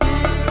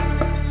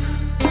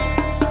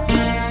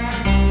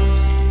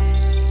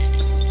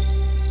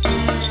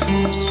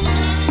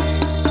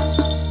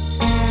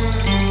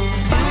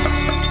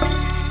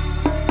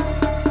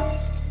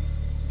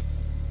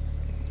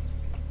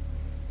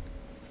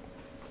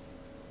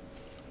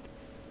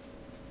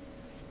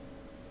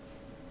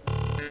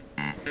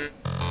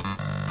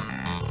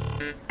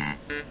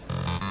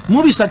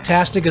Movie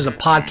Sucktastic is a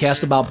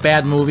podcast about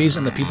bad movies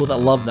and the people that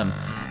love them.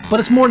 But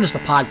it's more than just a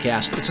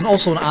podcast, it's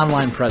also an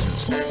online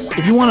presence.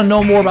 If you want to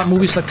know more about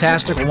Movie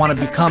Sucktastic or want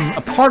to become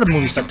a part of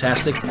Movie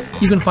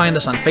Sucktastic, you can find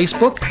us on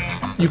Facebook,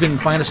 you can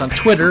find us on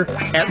Twitter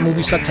at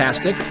Movie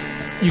Sucktastic,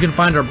 you can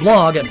find our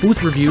blog at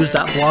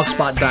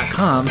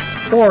boothreviews.blogspot.com,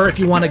 or if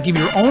you want to give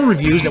your own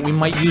reviews that we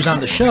might use on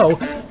the show,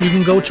 you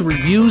can go to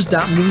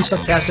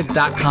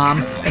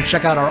reviews.moviesucktastic.com and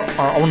check out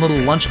our own little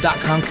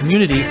lunch.com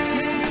community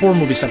for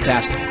Movie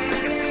Sucktastic.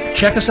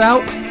 Check us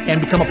out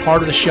and become a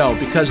part of the show,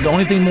 because the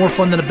only thing more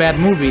fun than a bad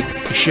movie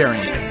is sharing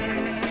it.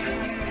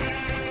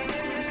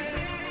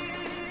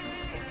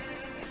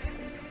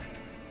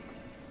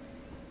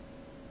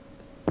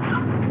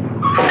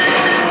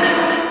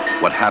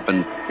 What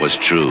happened was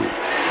true.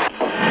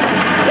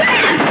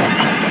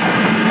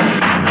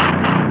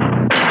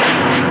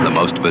 The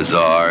most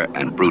bizarre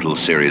and brutal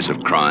series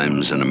of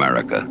crimes in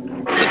America.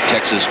 The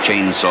Texas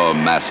Chainsaw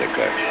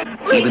Massacre.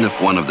 Even if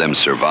one of them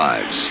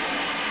survives,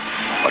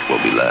 what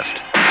will be left?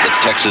 The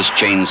Texas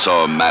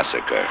Chainsaw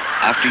Massacre.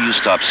 After you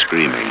stop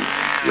screaming,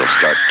 you'll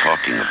start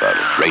talking about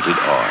it. Rated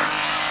R.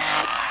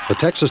 The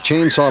Texas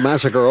Chainsaw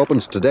Massacre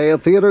opens today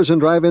at theaters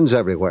and drive-ins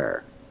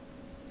everywhere.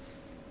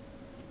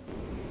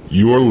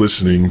 You are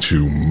listening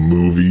to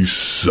Movie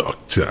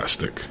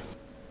Sucktastic.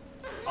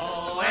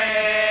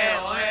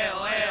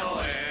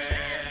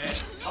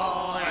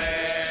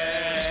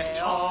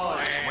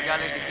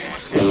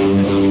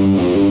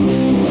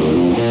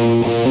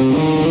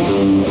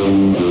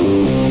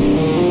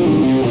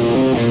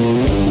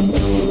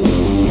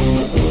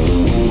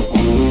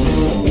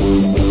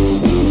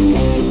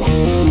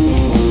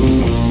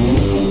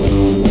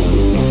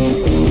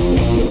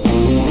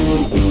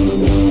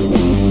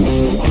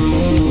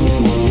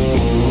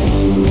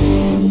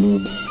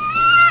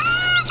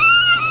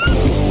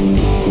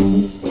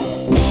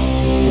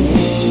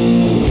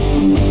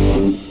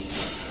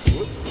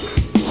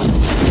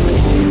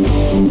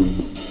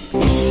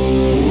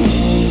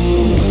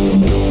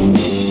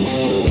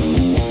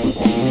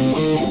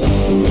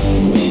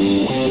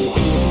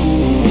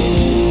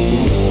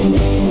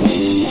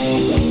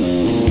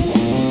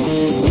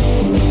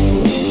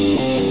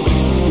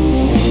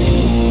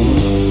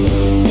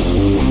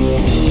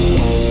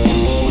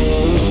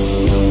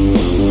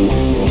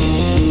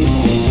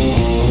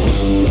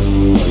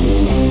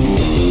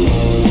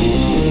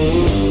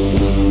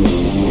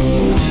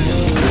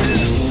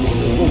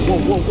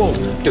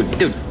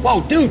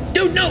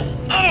 Dude, no!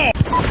 Oh!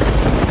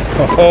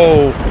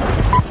 Oh,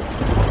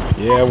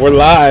 yeah, we're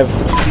live.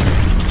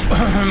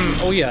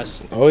 Oh,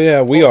 yes. Oh,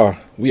 yeah, we are.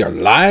 We are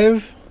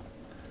live.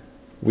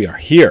 We are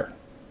here.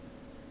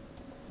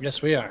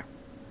 Yes, we are.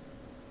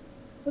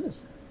 What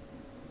is that?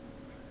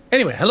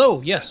 Anyway,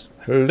 hello, yes.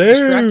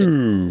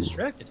 Hello.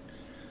 Distracted.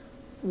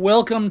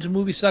 Welcome to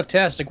Movie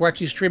Sucktastic. We're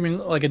actually streaming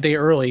like a day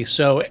early,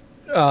 so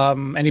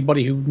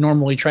anybody who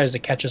normally tries to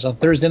catch us on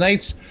Thursday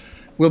nights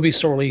will be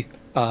sorely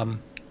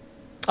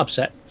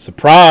upset.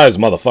 Surprise,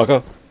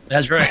 motherfucker.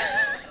 That's right.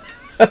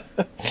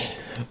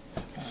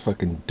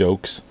 Fucking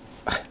dokes.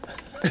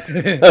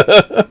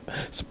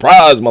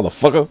 Surprise,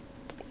 motherfucker.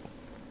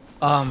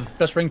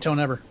 Best ringtone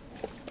ever.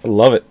 I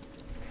love it.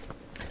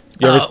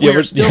 You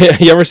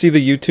ever see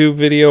the YouTube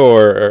video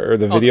or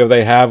the video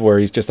they have where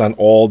he's just on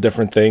all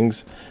different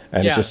things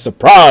and it's just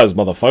surprise,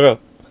 motherfucker.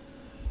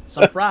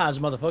 Surprise,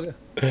 motherfucker.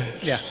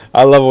 Yeah.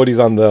 I love when he's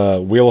on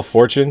the Wheel of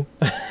Fortune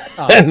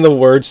and the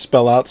words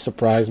spell out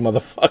surprise,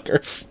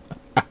 motherfucker.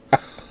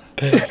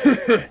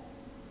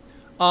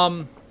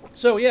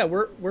 So yeah,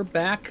 we're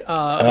back. We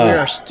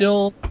are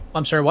still.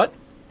 I'm sorry. What?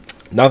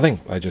 Nothing.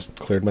 I just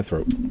cleared my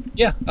throat.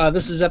 Yeah.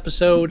 This is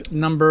episode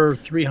number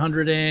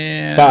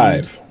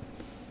 305.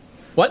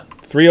 What?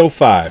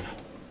 305.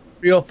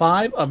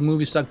 305 of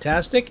Movie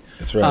Sucktastic.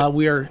 That's right.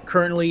 We are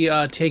currently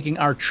taking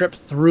our trip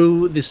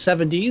through the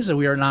 70s, and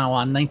we are now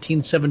on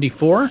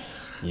 1974.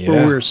 Yeah.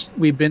 Where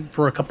we've been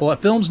for a couple of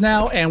films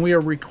now, and we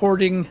are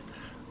recording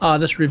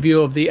this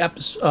review of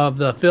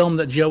the film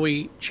that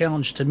Joey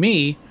challenged to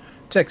me,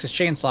 Texas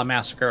Chainsaw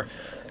Massacre.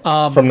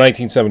 From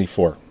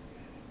 1974.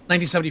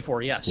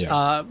 1974, yes.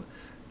 Yeah.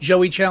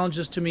 Joey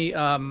challenges to me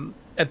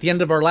at the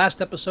end of our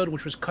last episode,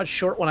 which was cut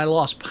short when I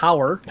lost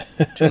power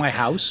to my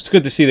house. It's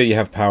good to see that you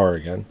have power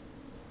again.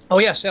 Oh,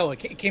 yes. Yeah,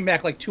 it came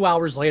back like 2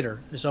 hours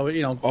later. So,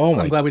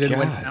 I'm glad we didn't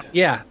win.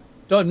 Yeah.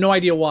 Don't have no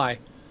idea why.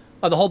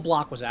 The whole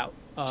block was out.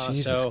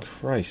 Jesus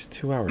Christ,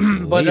 2 hours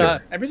later.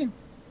 But everything's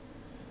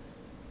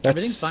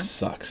fine.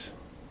 Sucks.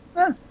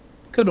 Could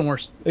have been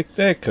worse.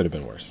 That could have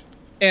been worse.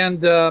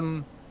 And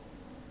so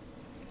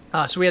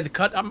we had to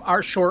cut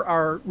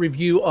our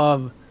review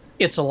of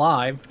It's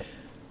Alive.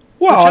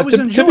 Well,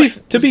 to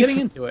be getting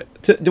into it.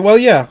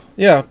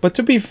 Yeah. But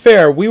to be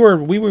fair, we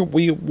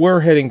were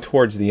heading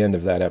towards the end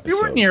of that episode.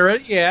 We were near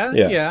it,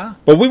 yeah.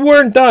 But we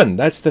weren't done.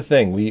 That's the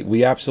thing.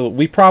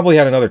 We probably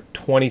had another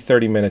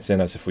 20-30 minutes in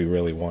us if we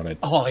really wanted.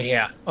 Oh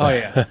yeah.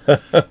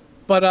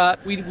 But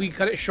we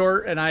cut it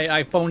short, and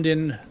I phoned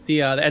in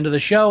the end of the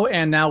show,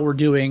 and now we're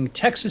doing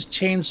Texas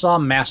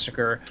Chainsaw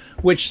Massacre,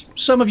 which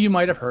some of you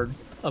might have heard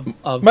of.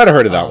 Might have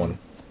heard of that one.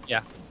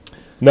 Yeah.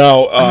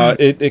 No,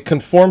 it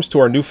conforms to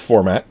our new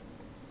format,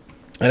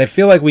 and I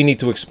feel like we need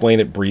to explain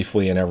it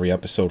briefly in every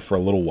episode for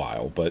a little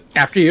while. But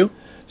after you.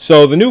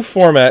 So the new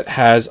format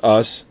has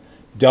us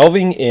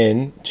delving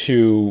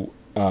into.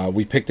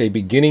 We picked a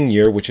beginning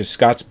year, which is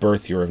Scott's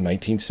birth year of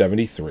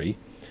 1973,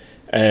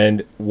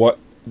 and what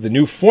the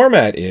new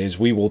format is,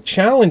 we will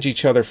challenge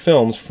each other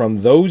films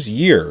from those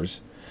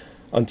years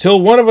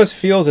until one of us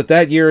feels that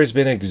that year has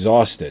been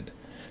exhausted.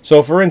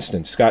 So, for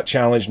instance, Scott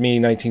challenged me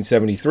in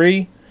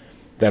 1973,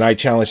 then I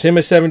challenged him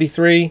at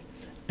 73,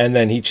 and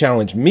then he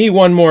challenged me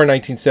one more in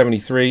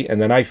 1973,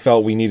 and then I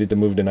felt we needed to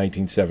move to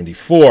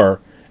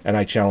 1974, and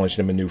I challenged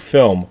him a new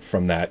film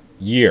from that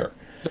year.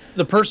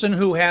 The person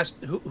who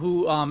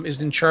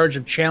is in charge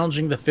of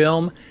challenging the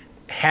film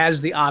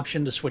has the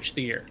option to switch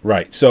the year.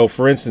 Right. So,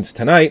 for instance,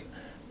 tonight,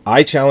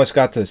 I challenged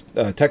Scott to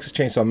Texas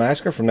Chainsaw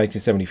Massacre from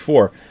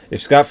 1974.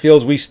 If Scott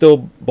feels we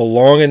still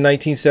belong in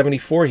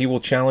 1974, he will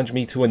challenge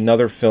me to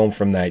another film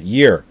from that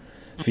year.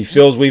 If he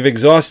feels we've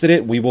exhausted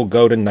it, we will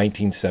go to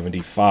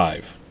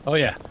 1975. Oh,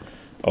 yeah.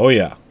 Oh,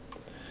 yeah.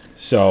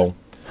 So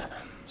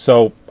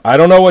I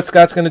don't know what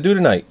Scott's going to do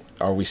tonight.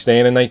 Are we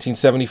staying in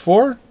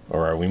 1974,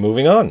 or are we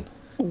moving on?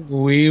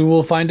 We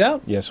will find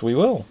out. Yes, we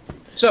will.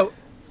 So,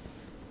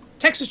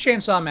 Texas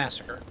Chainsaw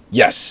Massacre.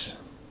 Yes.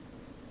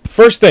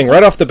 First thing,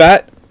 right off the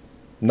bat,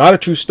 not a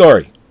true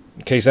story.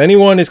 In case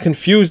anyone is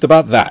confused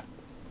about that.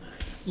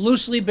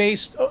 Loosely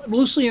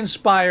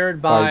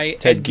inspired by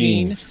Ted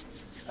Gein.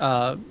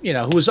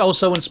 Who was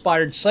also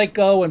inspired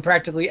Psycho and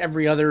practically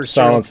every other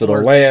Silence of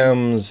the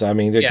Lambs. I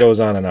mean, it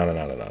goes on and on and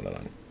on and on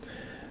and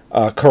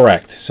on.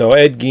 Correct. So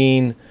Ed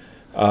Gein,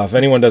 if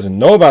anyone doesn't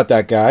know about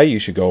that guy, you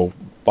should go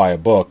buy a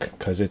book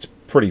because it's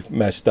pretty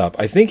messed up.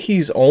 I think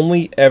he's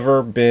only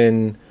ever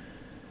been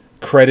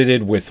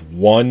credited with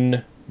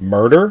one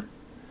murder,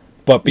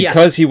 but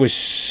because he was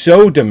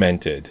so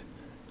demented,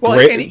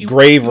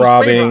 grave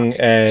robbing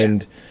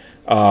and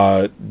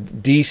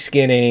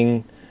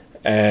de-skinning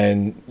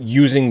and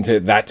using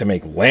that to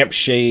make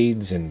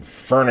lampshades and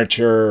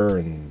furniture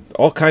and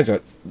all kinds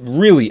of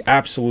really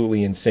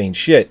absolutely insane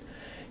shit,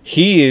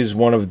 he is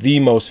one of the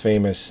most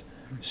famous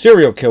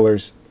serial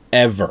killers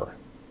ever.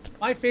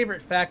 My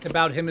favorite fact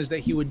about him is that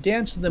he would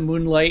dance in the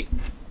moonlight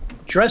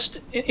dressed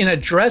in a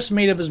dress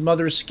made of his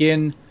mother's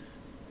skin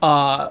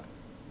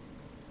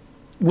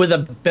with a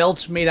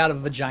belt made out of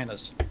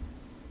vaginas.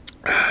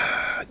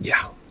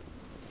 Yeah.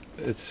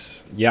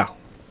 Yeah.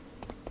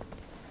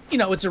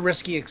 It's a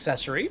risky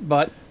accessory,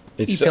 but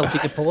he felt he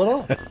could pull it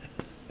off.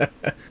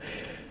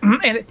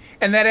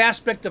 and that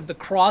aspect of the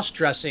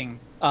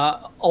cross-dressing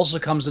also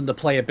comes into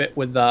play a bit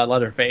with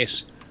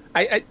Leatherface.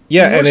 And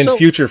in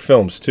future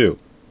films, too.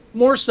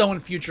 More so in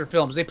future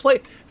films.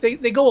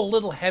 They go a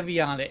little heavy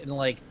on it in,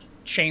 like,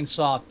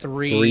 Chainsaw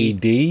 3.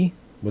 3D?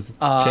 Was it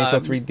Chainsaw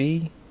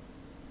 3D?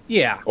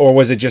 Yeah. Or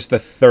was it just the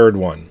third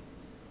one?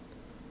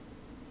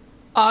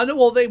 No,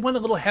 well, they went a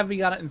little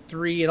heavy on it in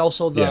 3, and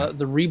also the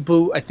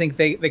reboot. I think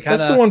they kind of.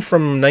 That's the one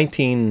from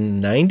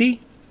 1990.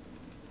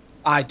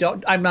 I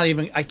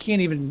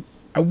can't even.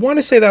 I want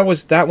to say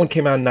that one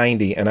came out in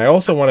 90, and I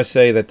also want to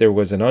say that there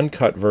was an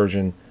uncut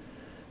version,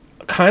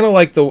 kind of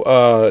like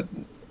the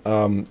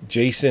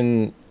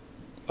Jason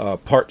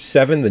Part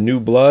 7, The New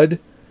Blood.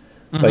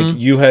 Mm-hmm. Like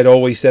you had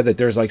always said that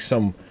there's like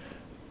some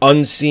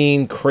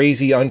unseen,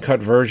 crazy uncut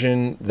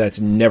version that's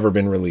never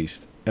been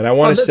released. And I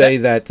want to say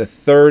that the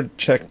third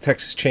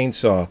Texas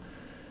Chainsaw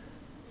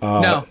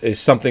is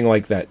something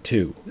like that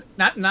too.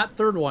 Not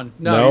third one.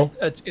 No?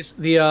 It's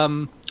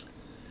the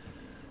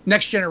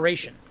Next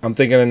Generation. I'm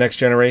thinking of Next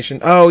Generation.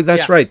 Oh,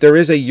 that's right. There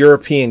is a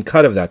European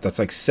cut of that that's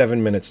like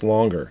 7 minutes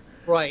longer.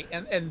 Right,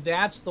 and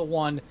that's the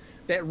one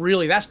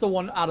that's the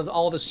one out of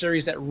all the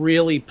series that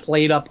really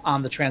played up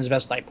on the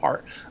transvestite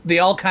part. They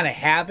all kind of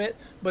have it,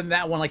 but in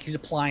that one, like, he's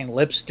applying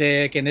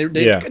lipstick, and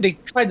they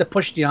tried to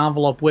push the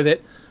envelope with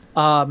it.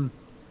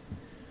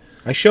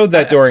 I showed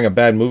that during a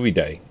bad movie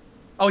day.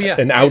 Oh, yeah.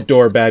 An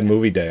outdoor bad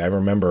movie day. I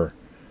remember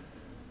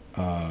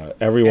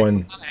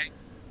everyone...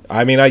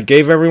 I mean, I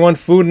gave everyone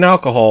food and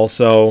alcohol,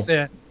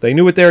 so they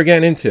knew what they were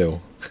getting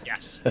into.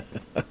 Yes.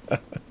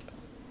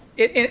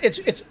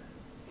 It's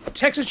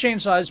Texas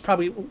Chainsaw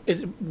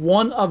is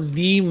one of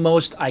the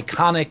most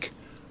iconic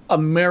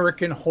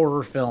American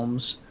horror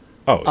films.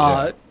 Oh,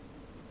 yeah.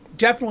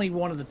 Definitely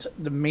one of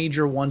the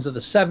major ones of the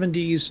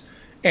 70s.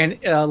 And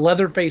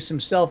Leatherface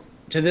himself,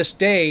 to this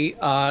day,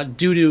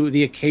 due to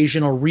the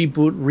occasional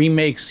reboot,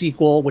 remake,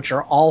 sequel, which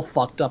are all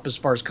fucked up as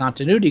far as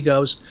continuity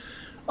goes,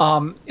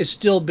 is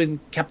still been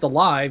kept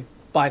alive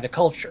by the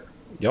culture.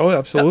 Oh,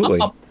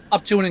 absolutely.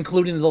 Up to and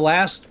including the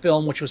last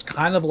film, which was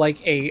kind of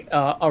like a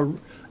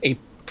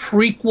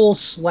prequel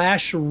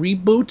 /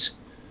 reboot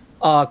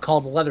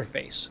called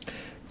Leatherface,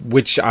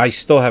 which I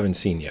still haven't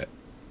seen yet.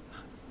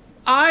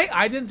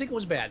 I didn't think it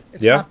was bad.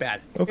 It's not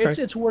bad. Okay.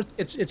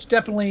 It's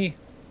definitely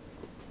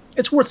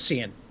worth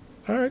seeing.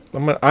 All right.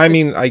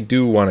 I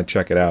do want to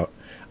check it out.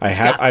 I've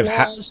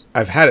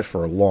had it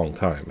for a long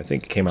time. I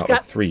think it came out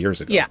like 3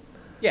 years ago.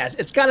 Yeah,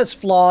 it's got its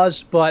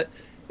flaws, but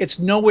it's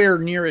nowhere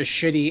near as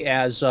shitty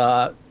as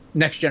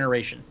Next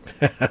Generation.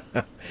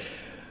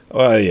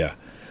 Yeah.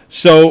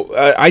 So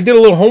I did a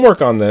little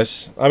homework on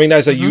this. I mean,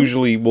 as I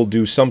usually will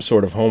do some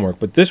sort of homework,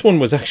 but this one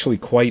was actually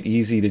quite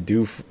easy to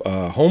do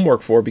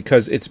homework for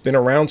because it's been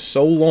around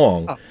so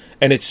long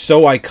and it's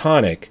so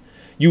iconic.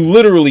 You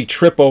literally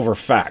trip over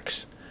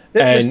facts.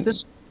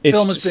 This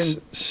film has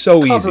been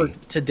so covered easy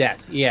to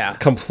death. Yeah.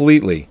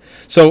 Completely.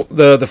 So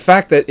the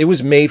fact that it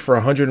was made for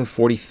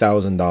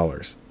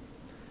 $140,000,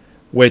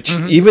 which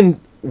even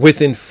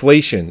with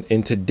inflation,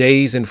 in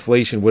today's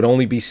inflation, would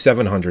only be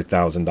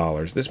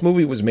 $700,000. This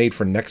movie was made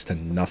for next to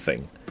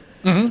nothing.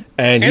 And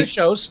it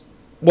shows.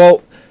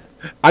 Well,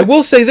 I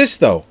will say this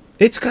though,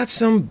 it's got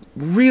some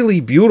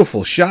really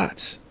beautiful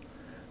shots,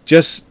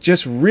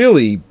 just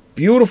really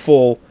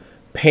beautiful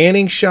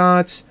panning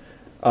shots.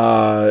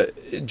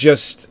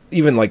 Just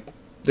even like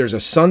there's a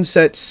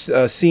sunset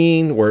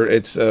scene where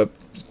it's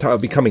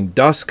becoming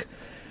dusk.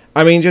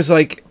 I mean, just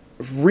like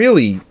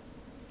really,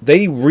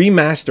 they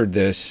remastered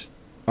this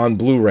on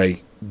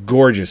Blu-ray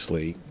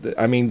gorgeously.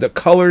 I mean, the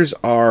colors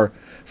are,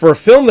 for a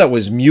film that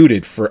was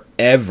muted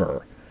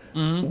forever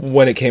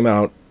when it came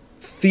out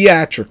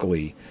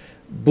theatrically,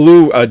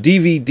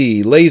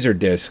 DVD,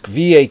 Laserdisc,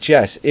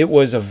 VHS, it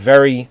was a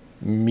very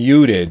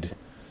muted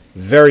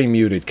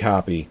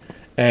copy.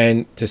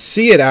 And to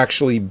see it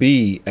actually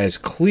be as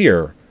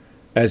clear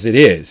as it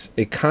is,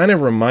 it kind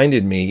of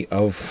reminded me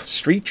of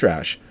Street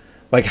Trash,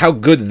 like how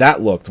good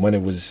that looked when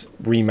it was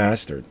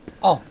remastered.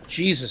 Oh,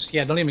 Jesus.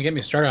 Yeah, don't even get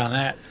me started on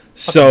that.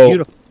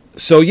 So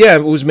yeah,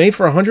 it was made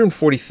for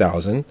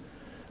 $140,000,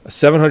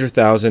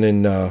 $700,000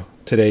 in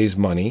today's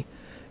money.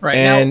 Right.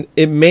 And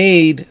it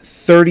made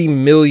 $30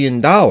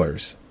 million,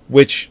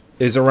 which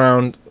is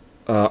around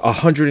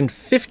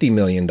 $150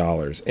 million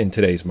in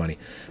today's money.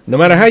 No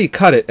matter how you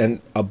cut it,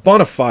 and a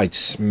bona fide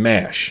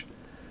smash.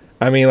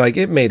 I mean, like,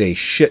 it made a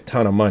shit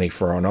ton of money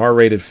for an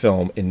R-rated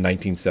film in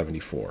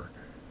 1974.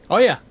 Oh,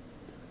 yeah.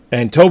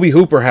 And Tobe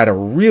Hooper had a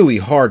really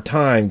hard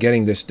time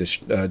getting this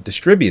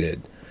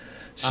distributed.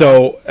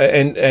 So,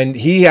 and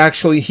he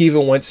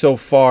even went so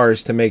far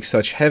as to make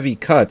such heavy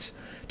cuts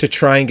to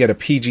try and get a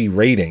PG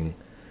rating.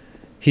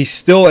 He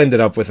still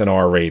ended up with an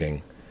R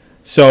rating.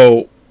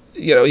 So,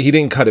 you know, he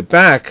didn't cut it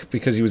back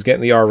because he was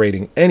getting the R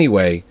rating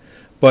anyway.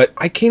 But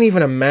I can't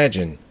even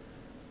imagine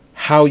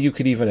how you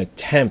could even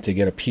attempt to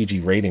get a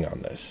PG rating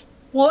on this.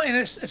 Well, and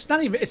it's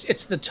not even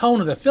it's the tone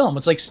of the film.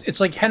 It's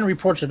like Henry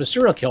Portrait of a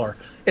Serial Killer.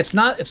 It's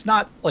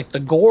not like the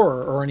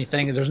gore or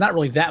anything. There's not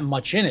really that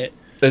much in it.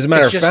 As a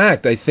matter of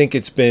fact, I think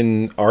it's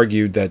been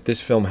argued that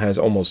this film has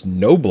almost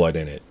no blood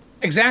in it.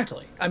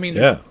 Exactly. I mean,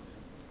 yeah.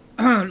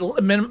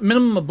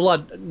 Minimum of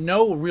blood,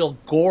 no real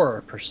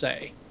gore per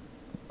se.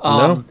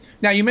 No.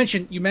 Now you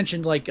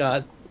mentioned like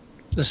the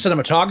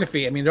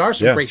cinematography. I mean, there are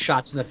some great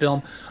shots in the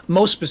film.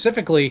 Most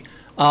specifically,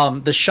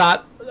 the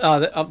shot,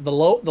 the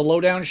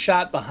low down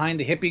shot behind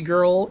a hippie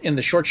girl in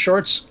the short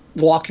shorts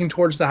walking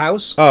towards the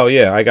house. Oh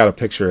yeah, I got a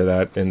picture of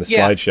that in the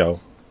slideshow.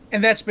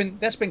 And that's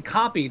been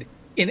copied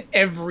in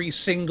every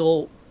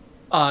single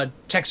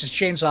Texas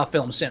Chainsaw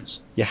film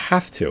since. You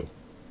have to.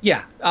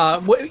 Yeah,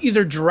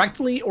 either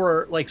directly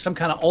or like some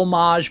kind of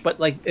homage, but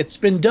like it's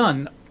been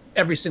done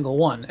every single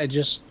one.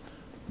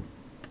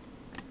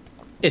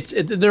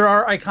 There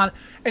are iconic,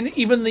 and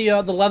even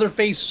the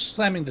Leatherface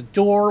slamming the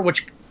door,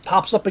 which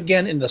pops up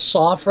again in the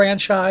Saw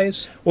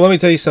franchise. Well, let me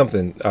tell you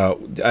something.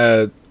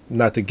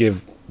 Not to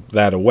give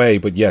that away,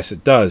 but yes,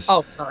 it does.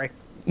 Oh, sorry.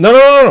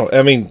 No.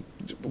 I mean,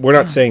 we're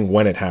not saying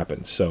when it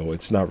happens, so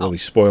it's not really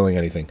spoiling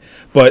anything.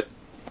 But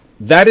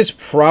that is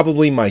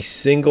probably my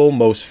single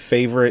most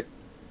favorite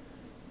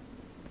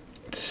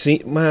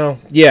scene. Well,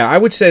 yeah, I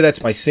would say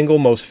that's my single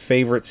most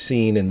favorite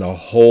scene in the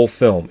whole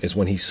film is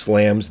when he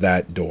slams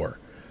that door.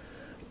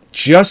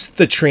 Just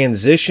the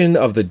transition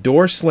of the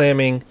door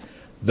slamming,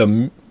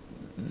 the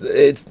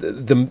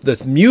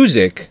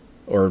music,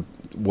 or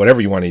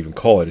whatever you want to even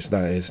call it. It's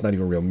not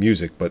even real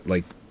music, but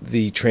like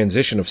the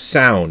transition of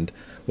sound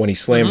when he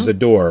slams the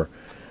door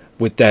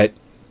with that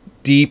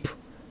deep,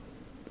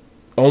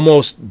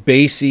 almost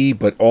bassy,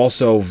 but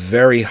also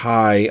very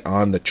high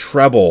on the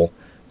treble.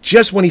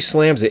 Just when he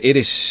slams it, it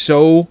is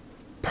so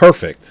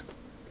perfect.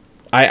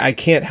 I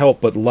can't help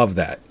but love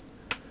that.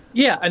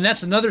 Yeah, and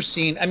that's another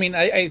scene. I mean,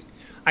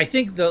 I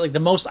think the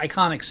most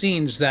iconic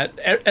scenes that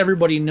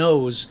everybody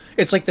knows,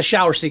 it's like the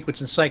shower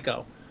sequence in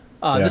Psycho.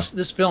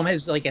 This film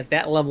is like at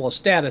that level of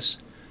status,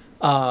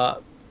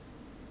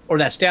 or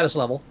that status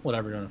level,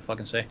 whatever you want to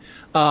fucking say,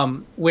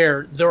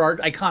 where there are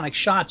iconic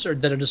shots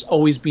that will just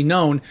always be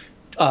known.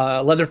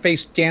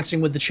 Leatherface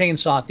dancing with the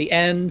chainsaw at the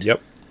end.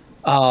 Yep.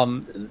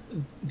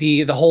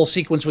 The whole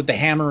sequence with the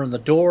hammer and the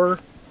door.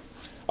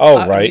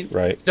 Oh, right.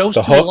 Those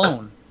the two hook.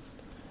 alone.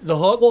 The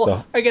hook.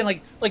 Well, again,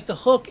 like the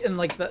hook and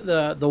like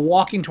the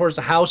walking towards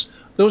the house.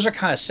 Those are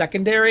kind of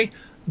secondary,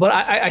 but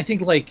I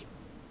think like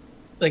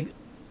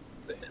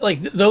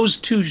those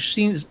two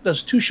scenes,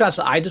 those two shots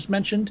that I just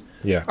mentioned,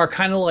 are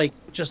kind of like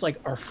just like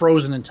are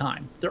frozen in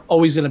time. They're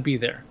always going to be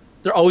there.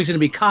 They're always going to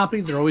be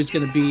copied. They're always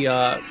going to be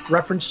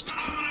referenced.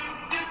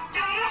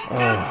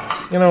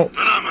 You know.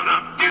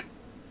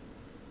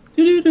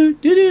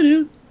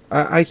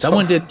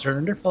 Someone did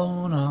turn their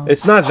phone off.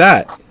 It's not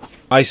that.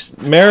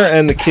 Mara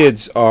and the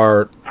kids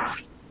are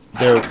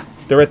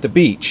they're at the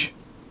beach.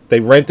 They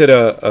rented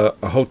a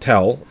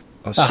hotel,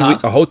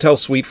 a hotel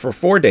suite for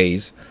 4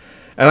 days,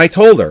 and I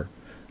told her,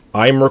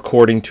 I'm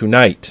recording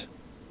tonight.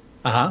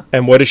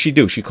 And what does she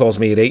do? She calls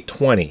me at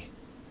 8:20.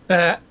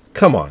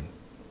 Come on.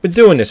 Been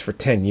doing this for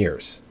 10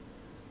 years.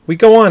 We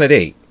go on at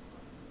 8.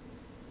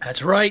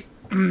 That's right.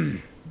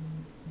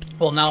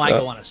 Well, now I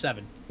go on at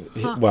 7.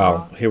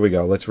 Well, here we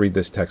go. Let's read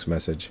this text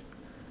message.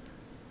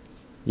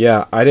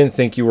 Yeah, I didn't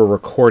think you were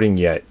recording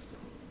yet.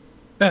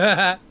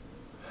 And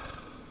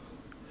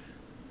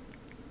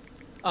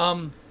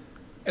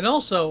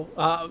also,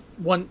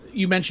 when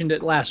you mentioned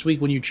it last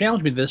week when you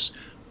challenged me this,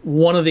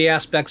 one of the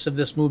aspects of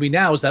this movie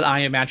now is that I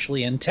am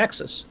actually in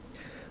Texas.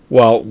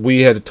 Well,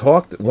 we had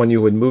talked, when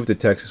you had moved to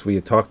Texas, we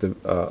had talked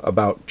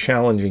about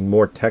challenging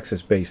more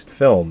Texas-based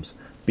films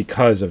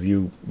because of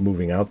you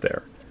moving out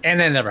there. And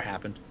that never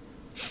happened.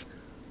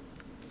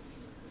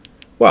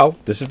 Well,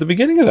 this is the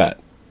beginning of that.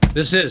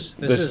 This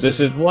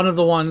is one of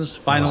the ones,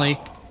 finally.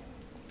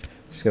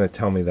 She's going to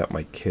tell me that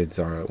my kids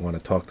want to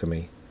talk to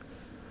me.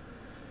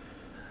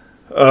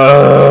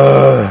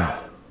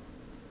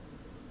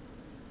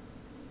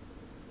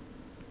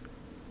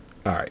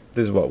 All right,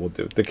 this is what we'll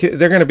do.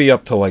 They're going to be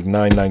up till like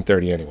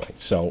 9:30 anyway.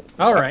 So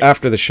all right.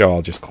 After the show,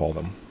 I'll just call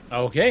them.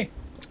 Okay.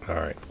 All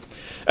right.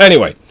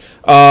 Anyway,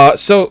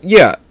 so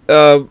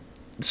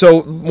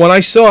when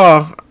I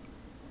saw,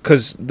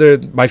 because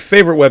my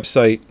favorite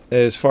website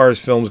as far as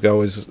films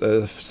go is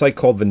a site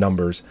called The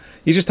Numbers.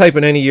 You just type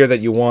in any year that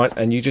you want,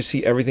 and you just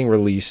see everything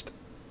released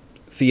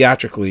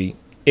theatrically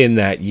in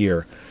that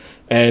year.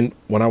 And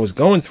when I was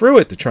going through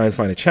it to try and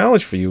find a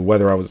challenge for you,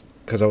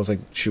 because I was like,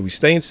 should we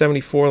stay in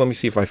 74? Let me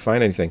see if I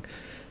find anything.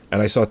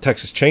 And I saw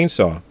Texas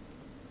Chainsaw.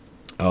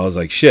 I was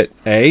like, shit.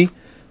 A,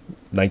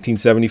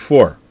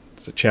 1974.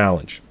 It's a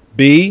challenge.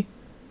 B,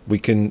 we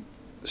can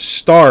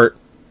start,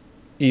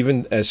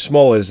 even as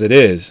small as it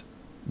is,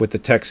 with the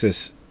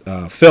Texas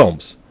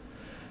films.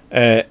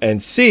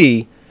 And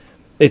C,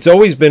 it's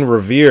always been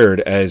revered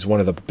as one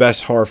of the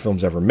best horror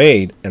films ever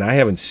made, and I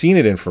haven't seen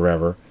it in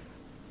forever.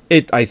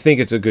 I think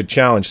it's a good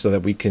challenge so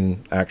that we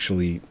can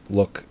actually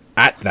look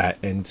at that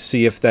and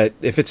see if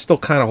it still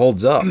kind of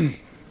holds up.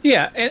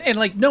 Yeah, and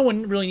like no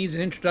one really needs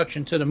an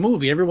introduction to the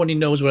movie. Everybody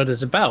knows what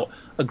it's about.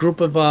 A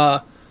group of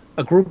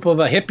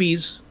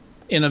hippies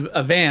in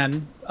a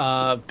van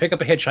pick up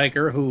a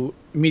hitchhiker who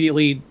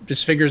immediately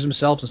disfigures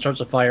himself and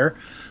starts a fire.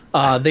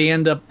 They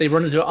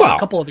run into a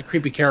couple of the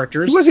creepy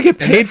characters. He doesn't get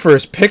paid for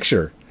his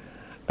picture.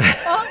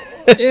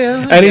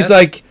 Yeah, and he's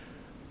like,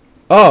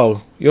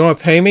 "Oh, you want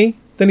to pay me?"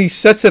 Then he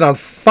sets it on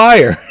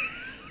fire.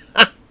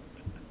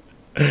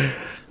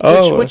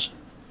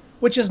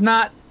 Which is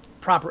not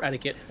proper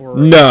etiquette for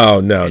no,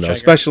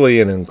 especially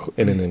in an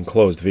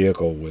enclosed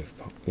vehicle with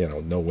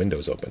no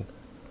windows open.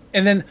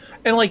 And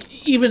like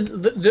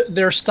even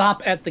their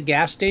stop at the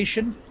gas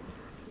station.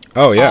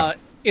 Oh yeah.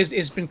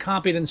 Is been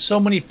copied in so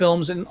many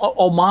films and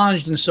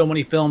homaged in so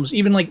many films.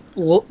 Even like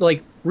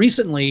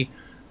recently,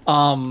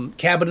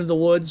 Cabin in the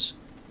Woods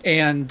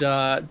and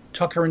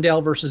Tucker and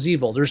Dale versus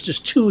Evil. There's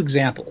just 2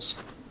 examples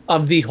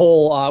of the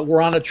whole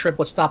we're on a trip,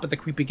 let's stop at the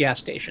creepy gas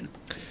station.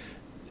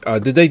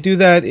 Did they do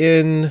that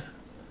in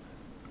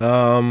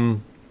what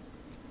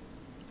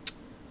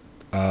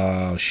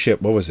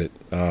was it?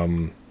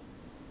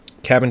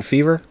 Cabin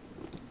Fever?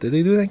 Did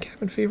they do that in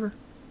Cabin Fever?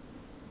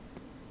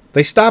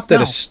 They stopped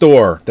at a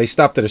store.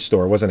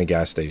 It wasn't a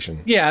gas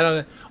station. Yeah, I don't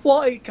know.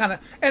 Well, it kind of,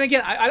 and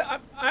again,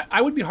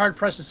 I would be hard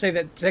pressed to say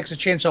that Texas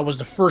Chainsaw was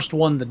the first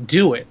one to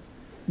do it,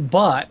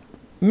 but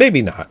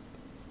maybe not.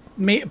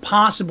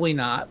 Possibly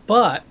not,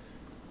 but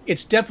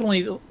it's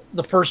definitely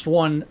the first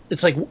one.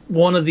 It's like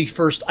one of the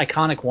first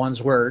iconic ones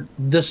where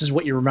this is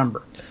what you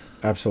remember.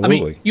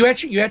 Absolutely. I mean, you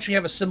actually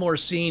have a similar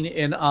scene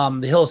in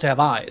The Hills Have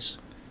Eyes.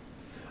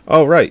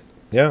 Oh right,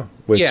 yeah.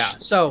 Yeah.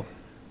 So,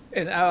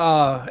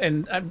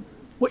 and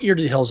what year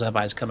did The Hills Have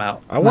Eyes come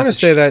out? I want to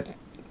say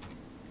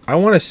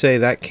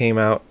that came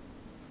out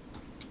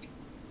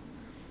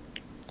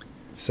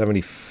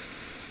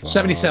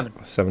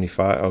 77.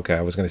 75. Okay,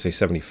 I was going to say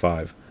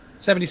 75.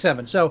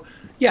 77. So,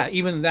 yeah,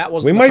 even that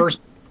was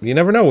first. You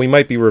never know. We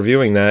might be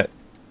reviewing that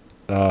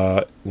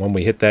when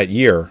we hit that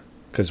year,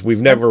 because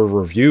we've never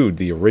reviewed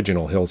the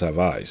original Hills Have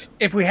Eyes.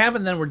 If we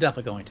haven't, then we're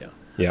definitely going to.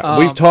 Yeah,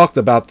 we've talked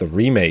about the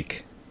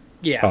remake.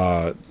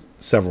 Yeah.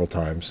 Several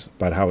times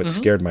about how it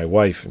scared my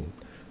wife and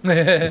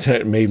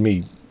it made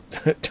me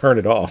turn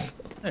it off.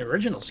 The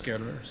original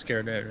scared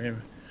her.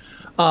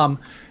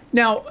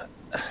 Now,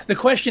 the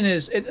question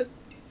is,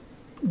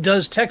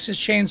 does Texas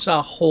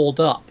Chainsaw hold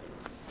up?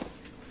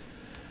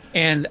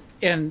 And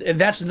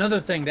that's another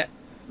thing that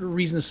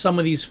reason some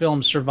of these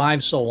films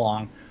survive so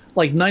long.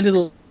 Like Night of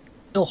the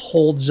still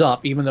holds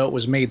up, even though it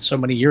was made so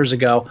many years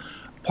ago.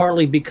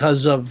 Partly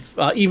because of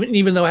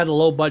even though it had a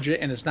low budget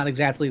and it's not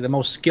exactly the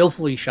most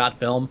skillfully shot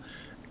film,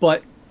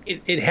 but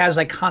it has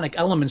iconic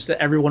elements that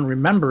everyone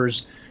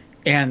remembers,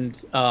 and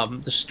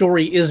the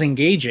story is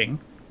engaging.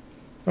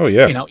 Oh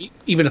yeah.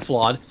 Even if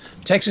flawed.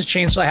 Texas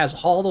Chainsaw has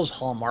all those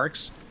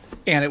hallmarks,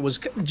 and it was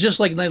just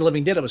like Night of the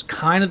Living Dead. It was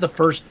kind of the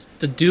first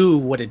to do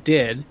what it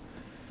did,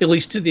 at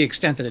least to the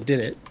extent that it did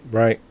it.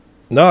 Right.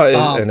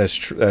 No, and that's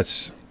true.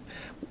 That's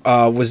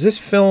was this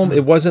film?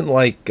 It wasn't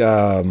like Night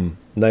of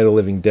the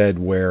Living Dead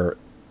where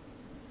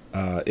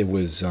it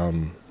was.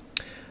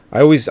 I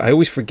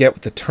always forget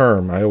what the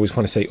term. I always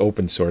want to say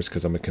open source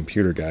because I'm a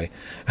computer guy,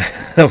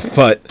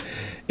 but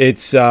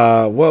it's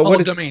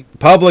Public domain.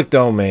 Public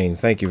domain.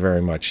 Thank you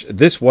very much.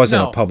 This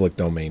wasn't No. a public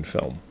domain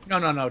film.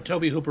 No.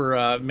 Toby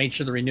Hooper made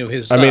sure to renew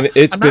his. I mean,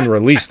 it's I'm been not-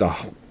 released.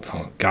 Oh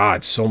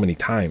God, so many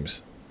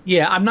times.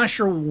 Yeah, I'm not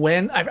sure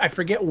when. I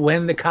forget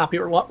when the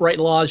copyright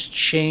laws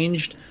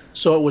changed,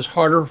 so it was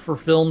harder for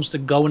films to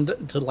go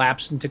into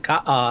lapse into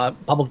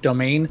public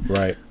domain.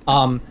 Right.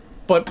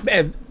 But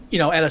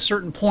at a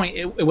certain point,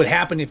 it would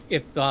happen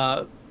if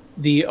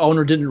the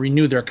owner didn't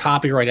renew their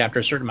copyright after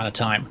a certain amount of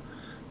time.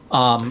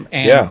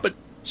 But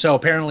so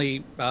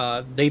apparently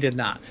they did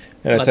not.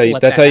 And that's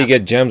Let how that you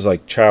get gems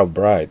like Child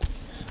Bride.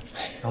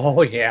 happen.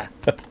 Oh yeah.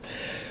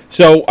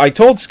 So I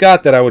told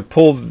Scott that I would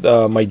pull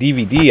my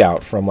DVD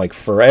out from like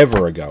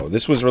forever ago.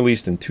 This was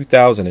released in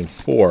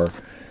 2004.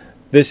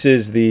 This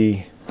is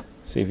the,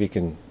 see if you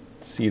can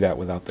see that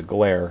without the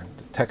glare,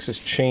 the Texas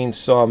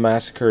Chainsaw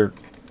Massacre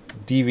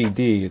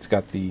DVD. It's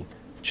got the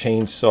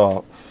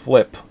chainsaw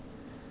flip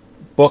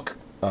book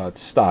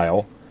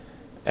style,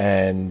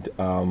 and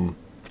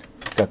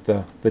it's got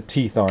the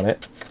teeth on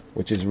it,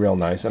 which is real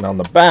nice. And on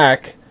the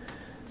back,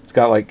 it's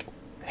got like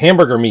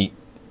hamburger meat.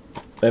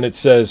 And it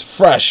says,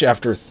 fresh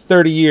after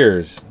 30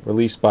 years,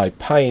 released by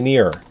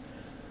Pioneer,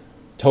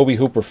 Toby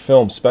Hooper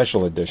Film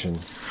Special Edition.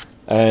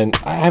 And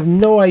I have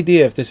no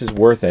idea if this is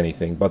worth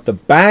anything, but the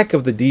back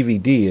of the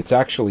DVD, it's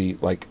actually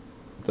like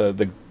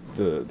the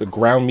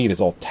ground meat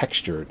is all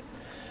textured.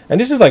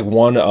 And this is like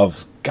one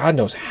of God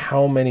knows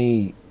how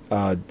many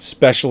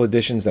special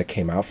editions that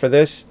came out for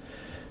this.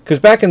 Because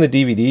back in the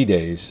DVD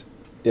days,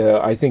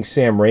 I think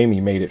Sam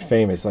Raimi made it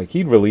famous. Like,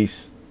 he'd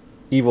release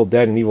Evil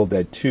Dead and Evil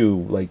Dead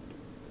 2, like,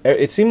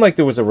 it seemed like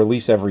there was a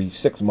release every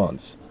 6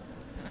 months.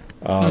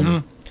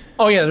 Oh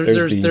yeah,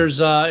 there's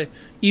there's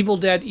Evil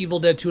Dead,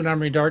 Evil Dead 2, and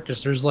Army of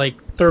Darkness. There's like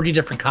 30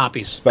 different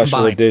copies. Special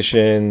combined.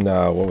 edition.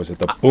 What was it?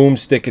 The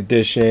Boomstick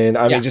edition.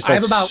 I mean, just I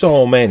like have about-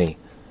 so many.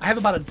 I have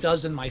about a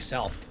dozen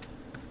myself.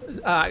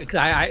 I'm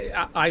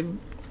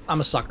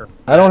a sucker.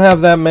 I don't have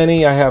that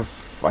many. I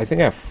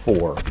think I have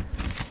 4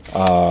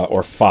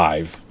 or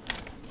 5.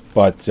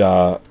 But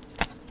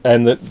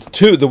and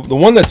the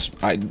one that's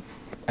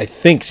I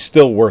think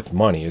still worth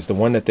money is the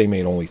one that they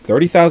made only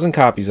 30,000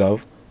 copies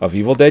of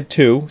Evil Dead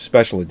 2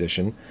 Special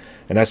Edition,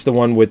 and that's the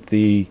one with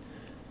the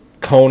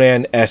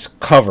Conan-esque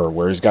cover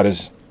where he's got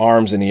his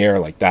arms in the air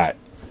like that.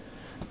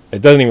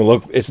 It doesn't even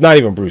look. It's not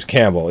even Bruce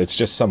Campbell. It's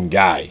just some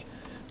guy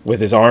with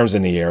his arms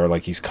in the air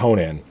like he's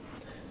Conan.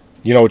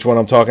 You know which one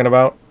I'm talking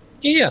about?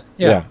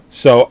 Yeah.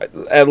 So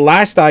at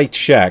last I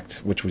checked,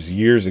 which was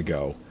years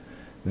ago,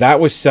 that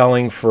was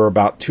selling for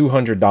about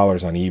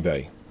 $200 on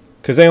eBay.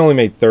 Because they only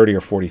made 30 or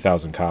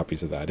 40,000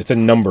 copies of that. It's a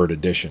numbered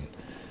edition.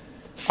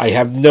 I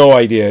have no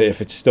idea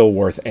if it's still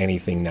worth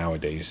anything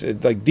nowadays.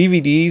 Like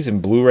DVDs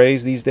and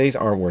Blu-rays these days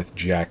aren't worth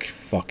jack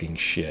fucking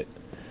shit.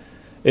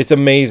 It's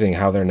amazing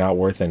how they're not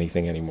worth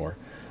anything anymore.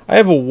 I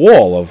have a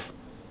wall of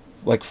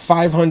like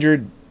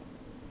 500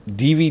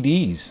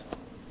 DVDs.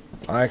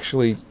 I'll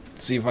actually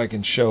see if I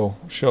can show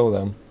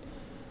them.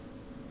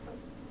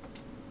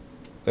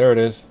 There it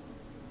is.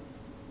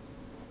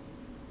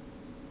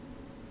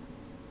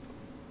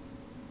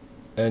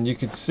 And you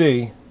can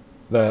see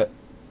that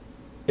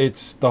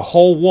it's the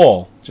whole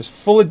wall just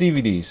full of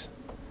DVDs.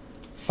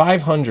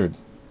 500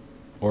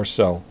 or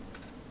so.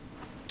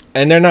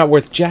 And they're not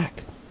worth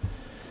jack.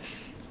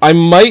 I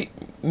might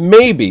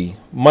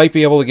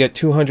be able to get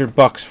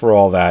 $200 for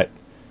all that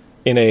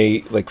in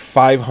a like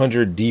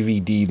 500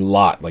 DVD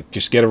lot. Like,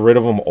 just get rid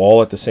of them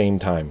all at the same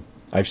time.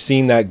 I've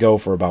seen that go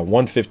for about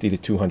 $150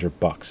 to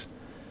 $200.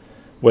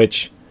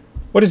 Which,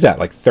 what is that,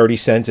 like 30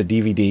 cents a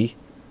DVD?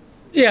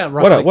 Yeah,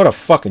 roughly. What a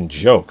fucking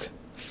joke.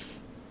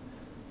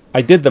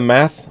 I did the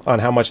math on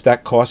how much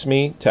that cost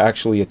me to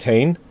actually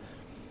attain.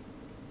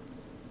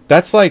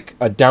 That's like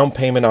a down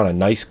payment on a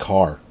nice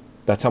car.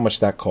 That's how much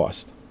that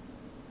cost.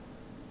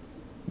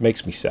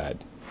 Makes me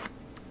sad.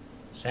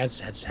 Sad.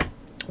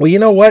 Well, you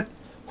know what?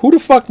 Who the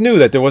fuck knew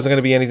that there wasn't going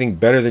to be anything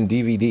better than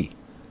DVD?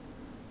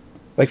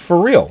 Like,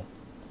 for real.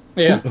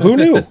 Yeah. Who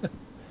knew?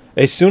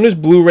 As soon as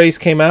Blu-rays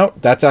came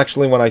out, that's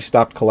actually when I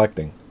stopped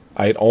collecting.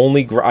 I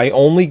only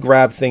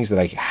grab things that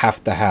I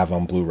have to have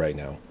on Blu-ray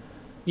now.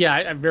 Yeah,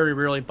 I very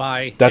rarely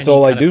buy. That's any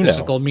all I kind of do now.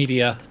 Physical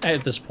media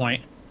at this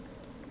point.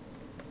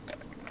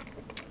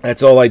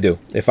 That's all I do.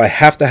 If I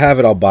have to have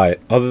it, I'll buy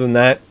it. Other than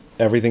that,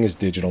 everything is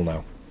digital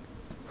now.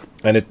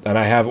 And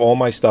I have all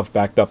my stuff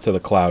backed up to the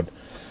cloud.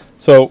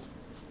 So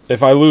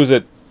if I lose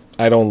it,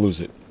 I don't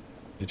lose it.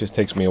 It just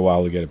takes me a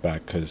while to get it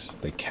back because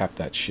they capped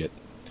that shit.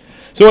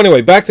 So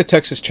anyway, back to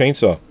Texas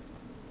Chainsaw.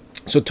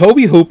 So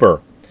Toby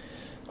Hooper,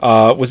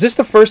 was this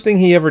the first thing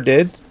he ever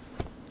did?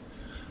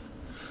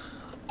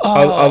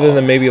 Other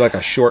than maybe like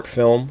a short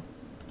film.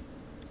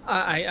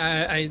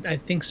 I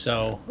think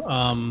so.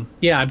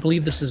 Yeah, I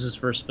believe this is his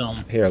first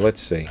film. Here,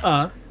 let's see.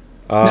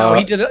 No,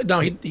 he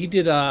did. He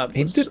did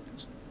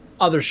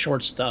other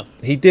short stuff.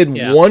 He did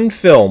one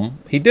film.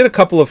 He did a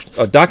couple of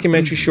a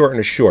documentary short and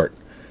a short.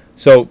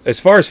 So as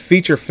far as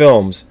feature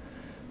films,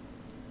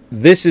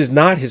 this is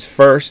not his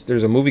first.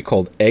 There's a movie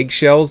called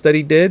Eggshells that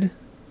he did.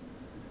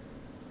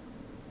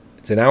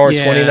 It's an hour and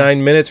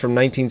 29 minutes from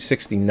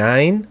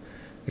 1969.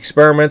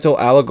 Experimental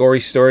allegory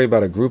story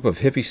about a group of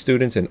hippie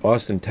students in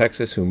Austin,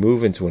 Texas who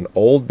move into an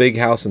old big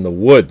house in the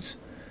woods.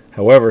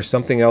 However,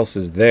 something else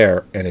is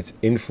there and it's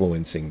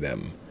influencing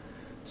them.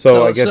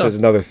 So I guess it's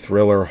another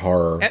thriller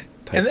horror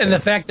type and the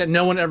fact that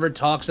no one ever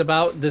talks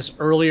about this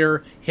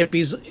earlier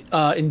hippies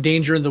in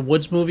danger in the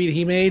woods movie that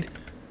he made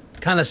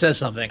kind of says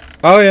something.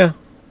 Oh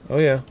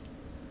yeah.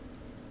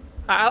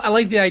 I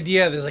like the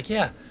idea. There's like,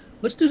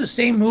 let's do the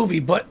same movie,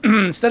 but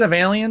instead of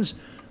aliens,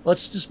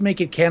 let's just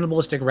make it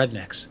cannibalistic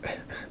rednecks.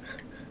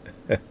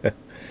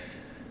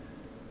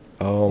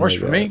 Oh, works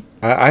for me.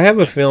 I have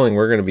a feeling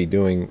we're going to be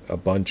doing a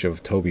bunch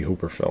of Tobe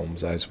Hooper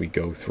films as we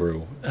go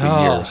through the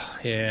years.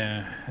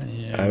 Yeah.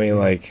 I mean,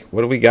 like,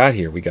 what do we got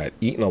here? We got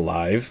Eaten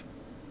Alive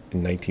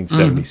in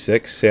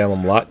 1976,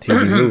 Salem Lot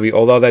TV movie,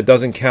 although that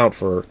doesn't count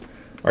for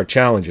our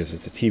challenges.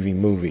 It's a TV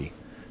movie.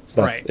 It's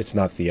not. Right. It's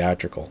not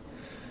theatrical.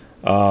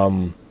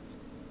 The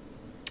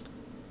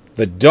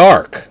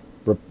Dark,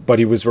 but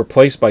he was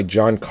replaced by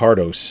John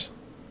Cardos.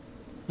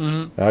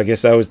 I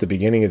guess that was the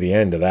beginning of the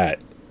end of that.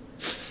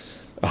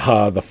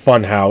 The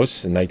Fun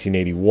House in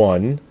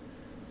 1981.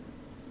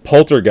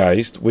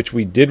 Poltergeist, which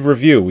we did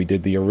review. We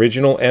did the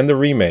original and the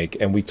remake,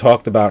 and we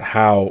talked about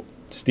how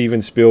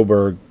Steven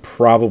Spielberg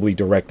probably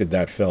directed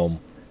that film,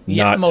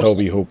 not Tobe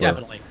Hooper.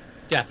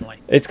 Definitely.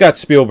 It's got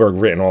Spielberg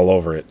written all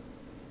over it.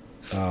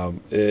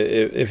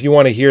 If you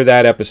want to hear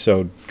that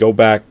episode, go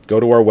to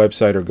our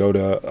website or go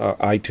to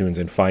iTunes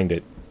and find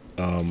it.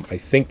 I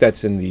think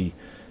that's in the...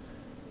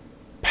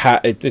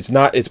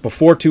 It's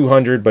before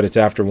 200, but it's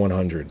after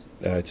 100.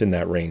 It's in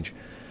that range.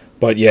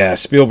 But yeah,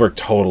 Spielberg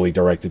totally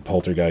directed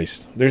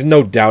Poltergeist. There's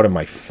no doubt in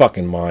my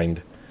fucking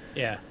mind.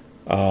 Yeah.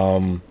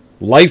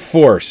 Life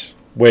Force,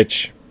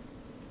 which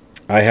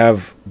I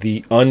have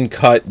the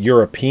uncut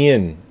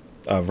European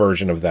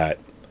version of that.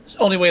 It's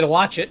the only way to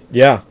watch it.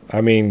 Yeah, I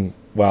mean,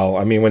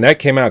 when that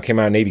came out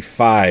in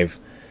 85,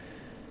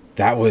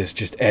 that was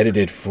just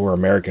edited for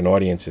American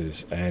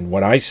audiences. And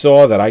when I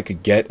saw that I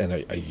could get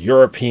a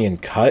European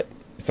cut,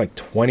 it's like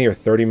 20 or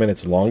 30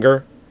 minutes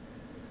longer.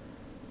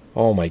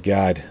 Oh my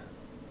God.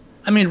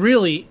 I mean,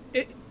 really,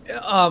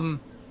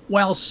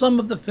 while some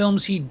of the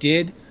films he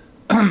did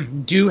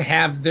do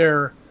have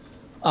their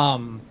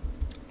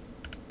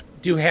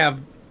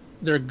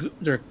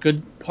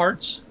good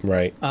parts.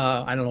 Right.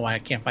 I don't know why I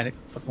can't find a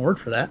fucking word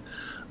for that.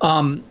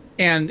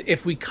 And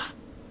if we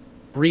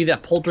agree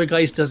that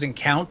Poltergeist doesn't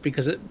count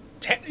because it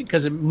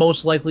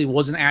most likely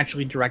wasn't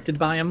actually directed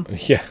by him.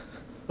 Yeah.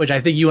 Which I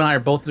think you and I are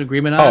both in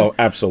agreement on. Oh,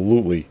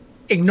 absolutely.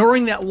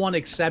 Ignoring that one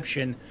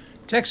exception,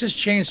 Texas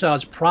Chainsaw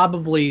is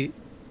probably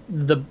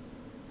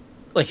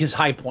his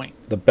high point.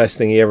 The best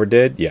thing he ever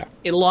did? Yeah.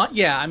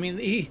 I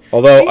mean,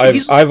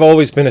 I've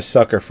always been a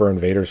sucker for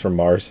Invaders from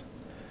Mars.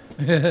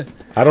 I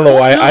don't know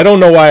why. I don't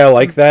know why I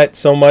like that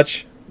so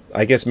much.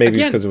 I guess maybe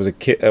it's because it was a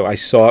kid. I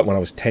saw it when I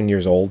was 10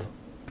 years old.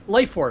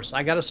 Life Force.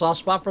 I got a soft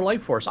spot for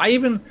Life Force. I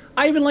even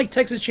like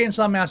Texas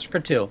Chainsaw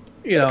Massacre too.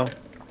 You know.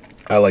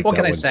 I like what that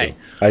can one I say? Too.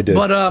 I did.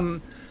 But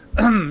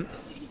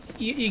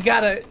you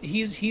gotta.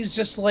 He's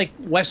just like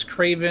Wes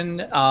Craven.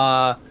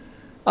 A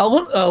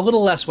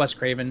little less Wes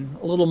Craven.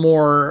 A little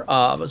more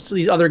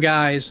these other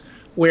guys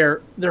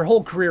where their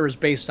whole career is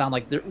based on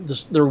like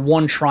their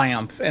one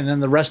triumph, and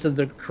then the rest of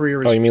their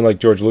career is. Oh, you mean like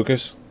George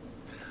Lucas?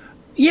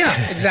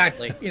 Yeah,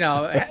 exactly. They're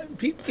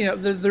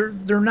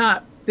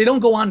not. They don't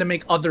go on to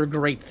make other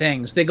great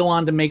things. They go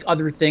on to make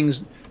other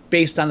things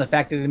based on the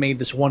fact that they made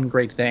this one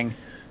great thing,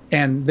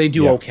 and they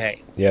do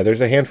okay. Yeah,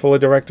 there's a handful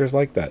of directors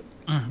like that.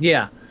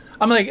 Yeah,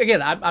 I'm like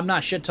again. I'm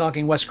not shit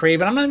talking Wes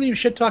Craven. I'm not even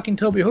shit talking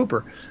Tobe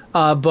Hooper.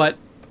 But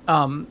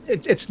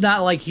it's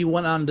not like he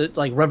went on to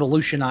like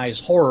revolutionize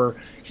horror.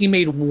 He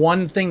made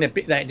one thing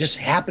that just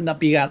happened to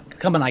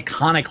become an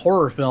iconic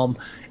horror film,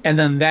 and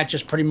then that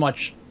just pretty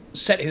much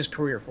set his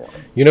career for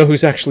him. You know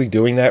who's actually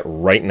doing that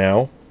right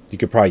now? You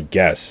could probably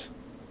guess.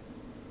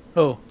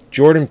 Who?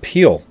 Jordan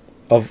Peele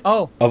of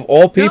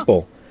all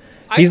people.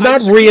 No, he's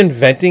not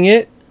reinventing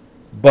it,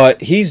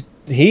 but he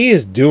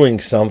is doing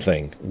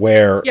something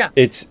where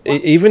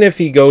even if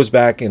he goes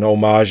back and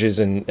homages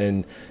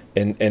and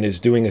is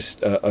doing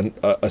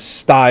a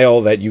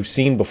style that you've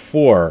seen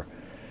before,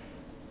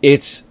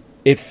 it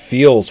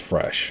feels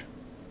fresh.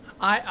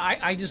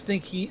 I just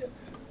think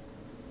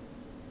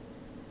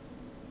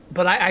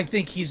I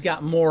think he's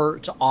got more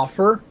to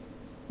offer.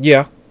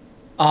 Yeah.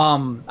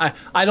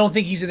 I don't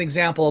think he's an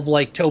example of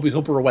like Tobe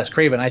Hooper or Wes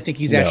Craven. I think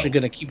he's actually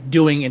going to keep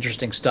doing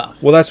interesting stuff.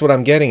 Well, that's what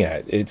I'm getting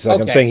at. It's like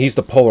I'm saying he's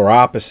the polar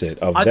opposite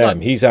of them.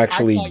 He's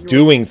actually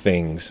doing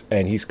things,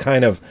 and he's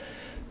kind of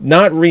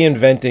not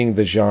reinventing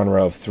the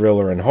genre of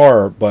thriller and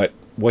horror, but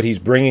what he's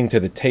bringing to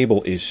the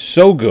table is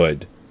so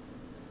good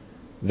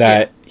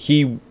that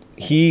he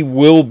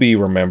will be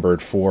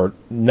remembered for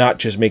not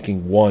just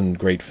making one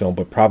great film,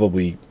 but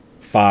probably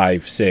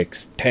 5,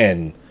 6,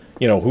 10.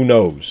 Who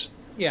knows?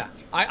 Yeah,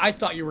 I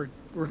thought you were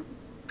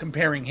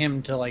comparing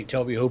him to like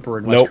Tobe Hooper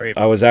and Wes Nope,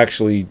 Craven. I was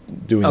actually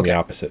doing the Okay.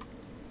 opposite.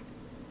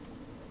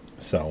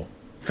 So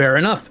Fair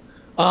enough.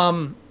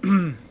 I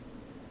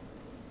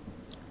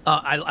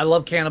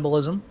love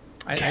cannibalism.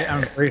 I'm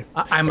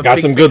a got big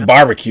some fan. good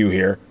barbecue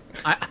here.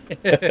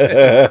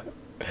 I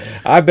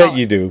bet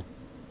you do.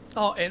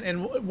 Oh,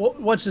 and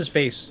what's his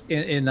face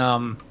in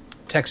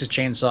Texas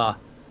Chainsaw?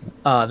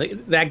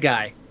 That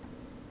guy.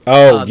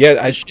 Oh,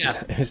 yeah. the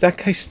chef. Is that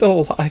guy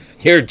still alive?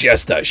 You're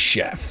just a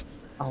chef.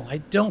 Oh, I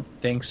don't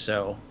think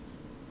so.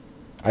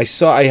 I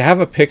have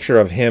a picture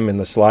of him in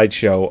the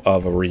slideshow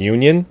of a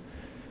reunion.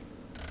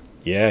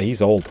 Yeah, he's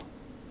old.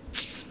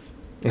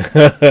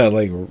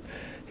 Like,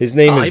 his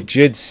name is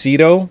Jid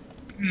Cito,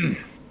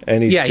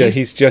 and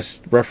he's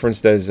just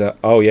referenced as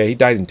he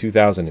died in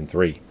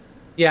 2003.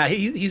 Yeah,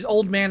 he's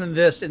old man in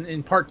this, and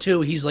in part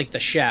 2, he's like the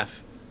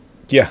chef.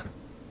 Yeah.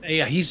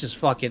 Yeah, he's just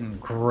fucking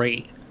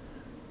great.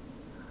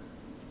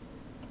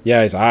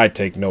 Yeah, I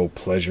take no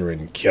pleasure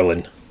in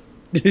killing.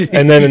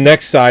 And then the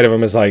next side of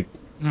him is like,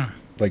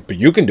 but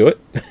you can do it.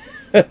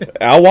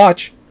 I'll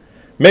watch.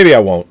 Maybe I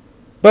won't,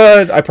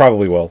 but I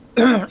probably will.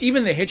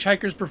 Even the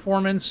Hitchhiker's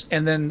performance,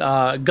 and then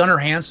Gunnar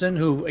Hansen,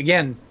 who,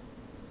 again,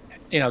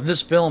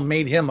 this film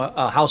made him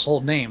a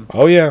household name.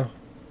 Oh, yeah.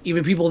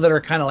 Even people that are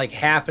kind of like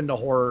half into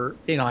horror,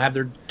 have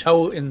their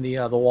toe in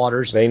the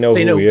waters. They know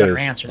who he Gunnar is.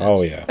 Hansen is.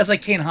 Oh, yeah. That's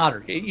like Kane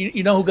Hodder.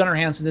 You know who Gunnar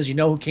Hansen is. You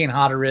know who Kane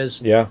Hodder is.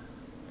 Yeah.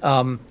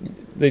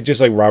 They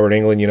just like Robert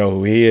Englund, you know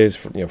who he is.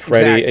 Freddie.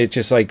 Exactly. It's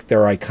just like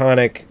they're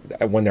iconic.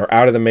 When they're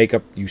out of the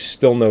makeup, you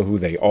still know who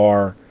they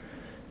are.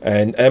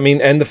 And I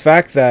mean, and the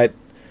fact that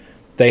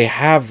they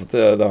have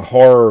the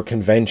horror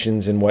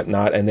conventions and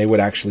whatnot, and they would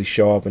actually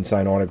show up and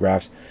sign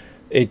autographs.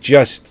 It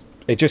just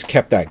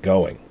kept that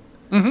going.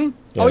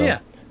 Mm-hmm. Oh, yeah.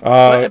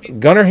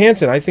 Gunnar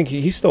Hansen, I think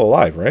he's still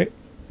alive, right?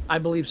 I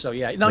believe so,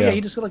 yeah. No, Yeah. he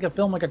just did like a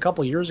film like a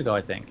couple years ago,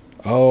 I think.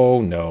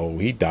 Oh, no.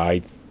 He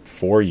died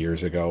 4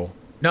 years ago.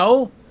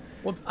 No?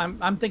 Well,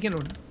 I'm thinking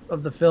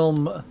of the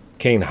film.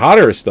 Kane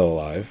Hodder is still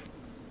alive.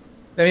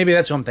 Maybe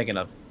that's what I'm thinking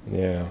of.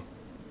 Yeah.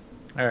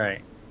 All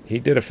right. He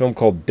did a film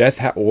called Death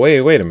House.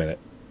 Wait a minute.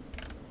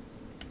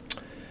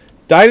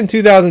 Died in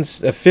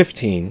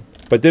 2015,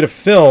 but did a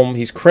film.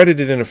 He's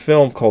credited in a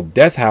film called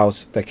Death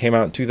House that came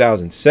out in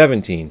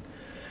 2017.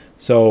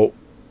 So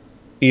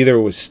either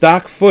it was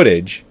stock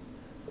footage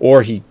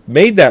or he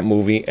made that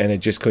movie and it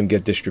just couldn't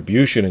get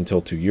distribution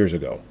until 2 years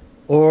ago.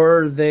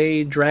 Or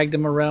they dragged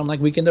him around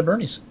like Weekend at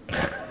Bernie's.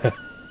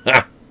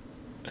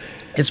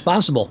 It's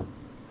possible.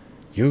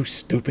 You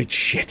stupid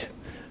shit.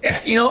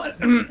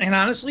 And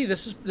honestly,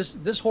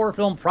 this horror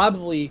film,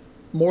 probably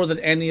more than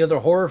any other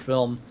horror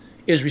film,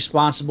 is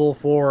responsible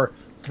for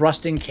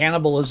thrusting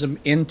cannibalism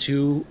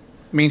into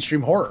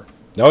mainstream horror.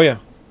 Oh, yeah.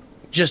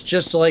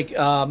 Just like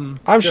I'm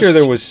sure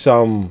there was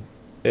some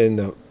in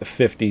the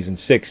 50s and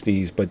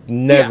 60s, but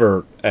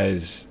never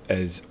as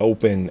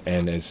open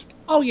and as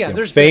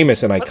there's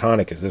famous and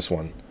iconic as this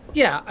one.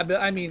 Yeah,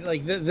 I mean,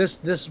 like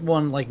this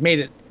one like made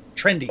it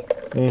trendy.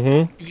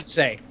 Mm-hmm. You could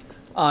say,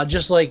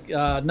 just like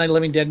Night of the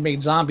Living Dead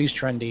made zombies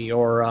trendy,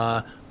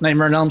 or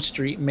Nightmare on Elm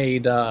Street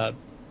made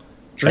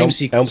dream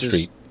sequences. Elm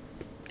Street.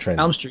 Trend.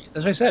 Elm Street.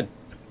 That's what I said.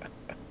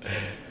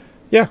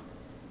 Yeah.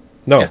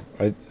 No,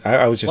 Yeah.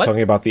 I was just What?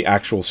 talking about the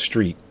actual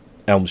street,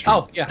 Elm Street.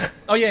 Oh yeah.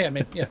 Oh yeah.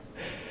 Man. Yeah.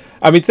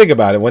 I mean, think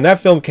about it. When that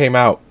film came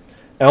out,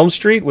 Elm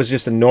Street was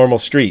just a normal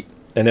street.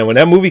 And then when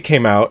that movie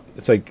came out,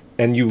 it's like,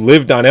 and you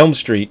lived on Elm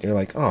Street, and you're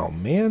like, oh,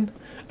 man.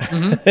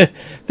 Mm-hmm.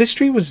 This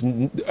street was,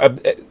 in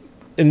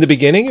the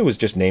beginning, it was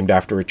just named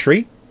after a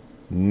tree.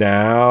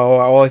 Now,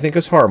 all I think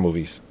is horror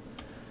movies.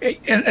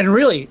 And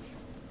really,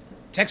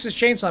 Texas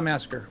Chainsaw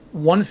Massacre,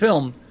 one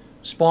film,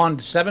 spawned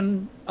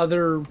 7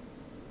 other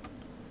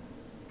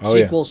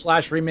sequels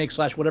 / remakes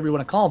 / whatever you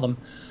want to call them.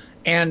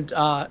 And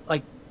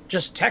like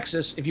just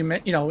Texas, if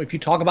you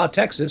talk about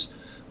Texas,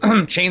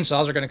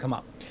 chainsaws are going to come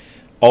up.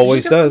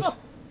 Always gonna come does. up.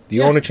 Do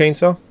you own a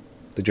chainsaw?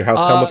 Did your house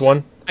come with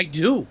one? I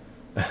do.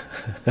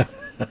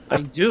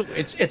 I do.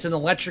 It's an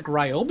electric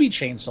Ryobi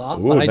chainsaw,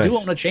 Ooh, but I do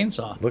nice. own a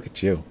chainsaw. Look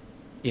at you.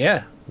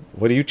 Yeah.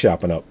 What are you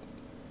chopping up?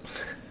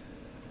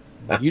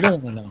 You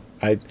don't want to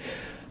know.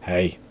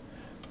 Hey,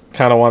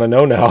 kind of want to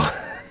know now.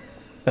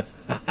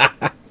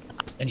 I'll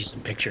send you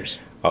some pictures.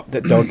 Oh,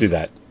 don't do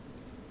that.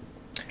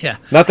 Yeah.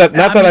 Not that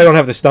I don't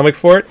have the stomach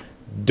for it.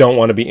 Don't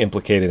want to be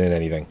implicated in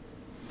anything.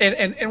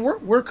 And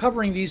we're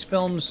covering these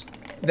films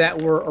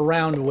that were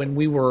around when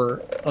we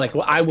were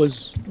I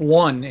was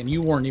 1 and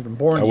you weren't even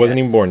born. I wasn't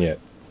even born yet.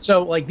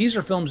 So like these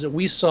are films that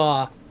we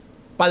saw.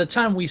 By the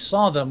time we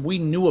saw them, we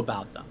knew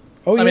about them.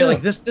 Oh yeah. I mean,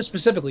 like this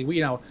specifically.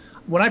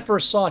 When I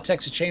first saw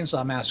Texas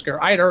Chainsaw Massacre,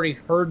 I had already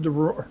heard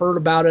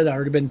about it. I'd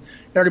already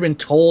been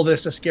told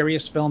it's the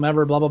scariest film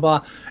ever. Blah blah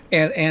blah.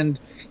 And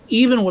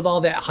even with all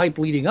that hype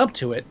leading up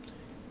to it,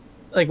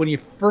 like when you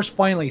first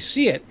finally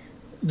see it,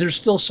 there's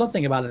still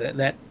something about it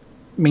that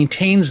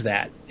maintains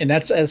that, and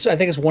that's I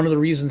think it's one of the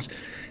reasons.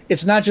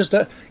 It's not just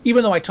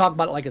even though I talk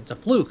about it like it's a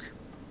fluke,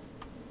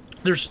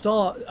 there's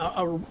still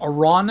a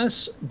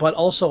rawness, but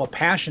also a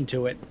passion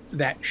to it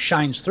that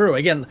shines through.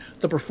 Again,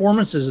 the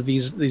performances of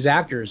these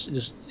actors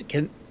just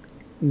can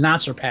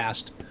not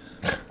surpassed.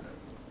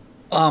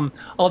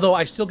 Although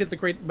I still get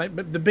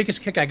the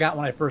biggest kick I got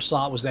when I first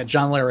saw it was that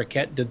John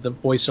Larroquette did the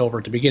voiceover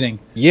at the beginning.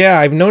 Yeah,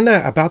 I've known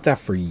about that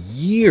for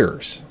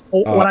years.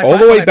 All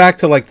the way back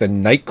to like the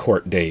Night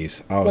Court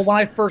days. Well, when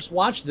I first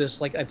watched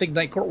this, like I think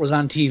Night Court was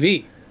on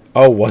TV.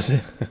 Oh, was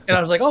it? And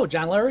I was like, oh,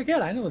 John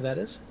Larroquette, I know who that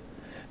is.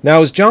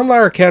 Now, is John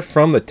Larroquette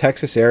from the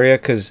Texas area?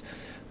 Because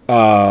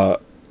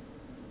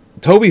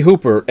Toby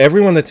Hooper,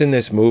 everyone that's in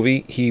this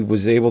movie, he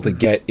was able to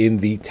get in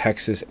the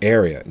Texas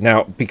area.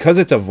 Now, because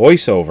it's a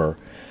voiceover,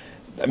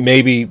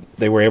 maybe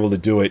they were able to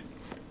do it,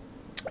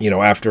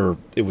 after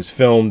it was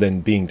filmed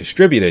and being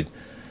distributed.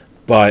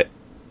 But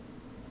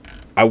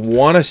I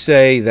want to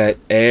say that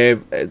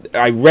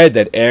I read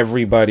that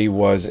everybody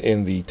was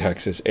in the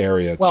Texas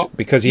area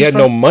because he had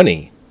no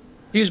money.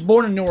 He was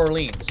born in New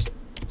Orleans,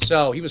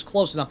 so he was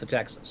close enough to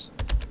Texas.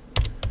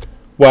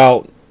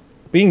 Well,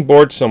 being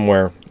born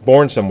somewhere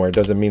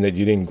doesn't mean that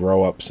you didn't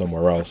grow up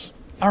somewhere else.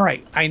 All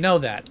right, I know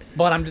that,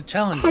 but I'm just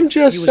telling you. I'm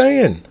just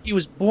saying. He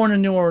was born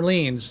in New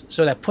Orleans,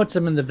 so that puts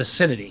him in the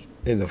vicinity.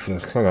 I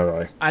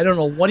don't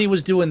know what he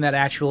was doing that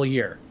actual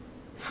year.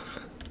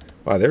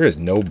 Wow, there is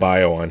no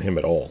bio on him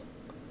at all.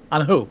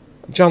 On who?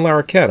 John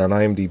Larroquette on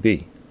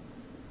IMDb.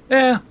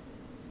 Yeah.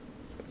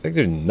 I think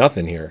there's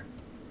nothing here.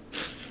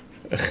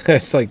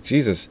 It's like,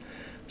 Jesus,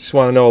 just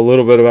want to know a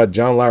little bit about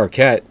John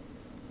Larroquette.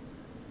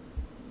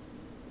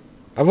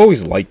 I've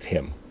always liked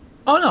him.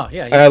 Oh, no,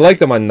 yeah. I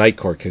liked him on Night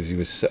Court because he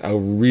was a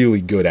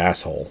really good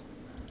asshole.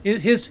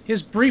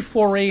 His brief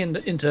foray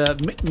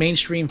into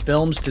mainstream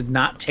films did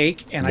not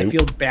take, and nope. I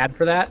feel bad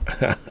for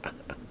that.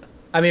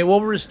 I mean, what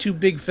were his two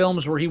big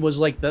films where he was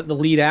like the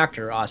lead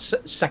actor?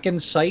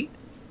 Second Sight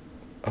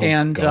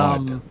and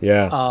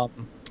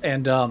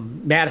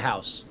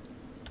Madhouse.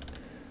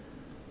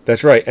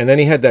 That's right. And then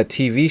he had that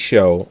TV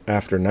show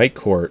after Night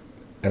Court,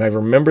 and I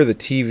remember the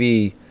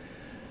TV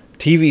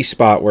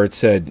spot where it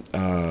said,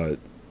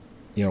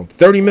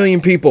 30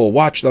 million people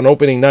watched on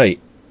opening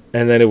night,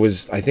 and then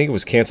I think it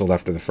was canceled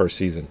after the first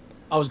season.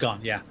 I was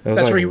gone. Yeah,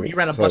 that's where he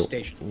ran a bus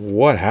station.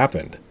 What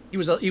happened? He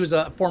was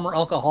a former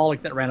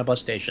alcoholic that ran a bus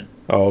station.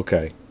 Oh,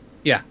 okay.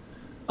 Yeah.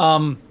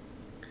 And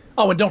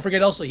don't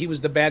forget also he was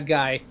the bad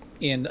guy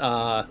in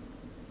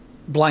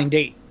Blind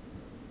Date.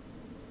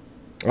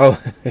 Oh,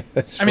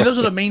 that's I mean, those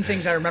are the main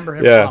things I remember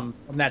him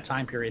from that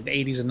time period, the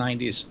 80s and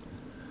 90s.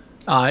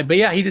 But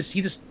yeah, he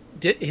just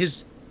did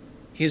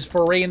his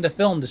foray into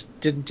film just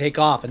didn't take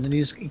off, and then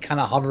he kind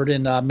of hovered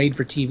in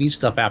made-for-TV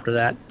stuff after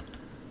that.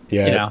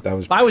 Yeah,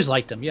 I always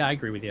liked him. Yeah, I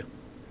agree with you.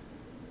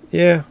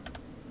 Yeah.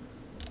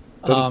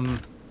 But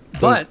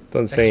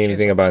doesn't say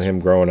anything about him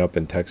growing up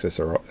in Texas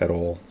at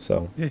all.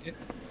 So.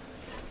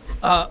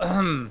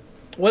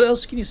 What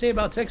else can you say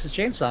about Texas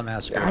Chainsaw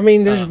Massacre? I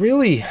mean, there's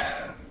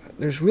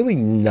really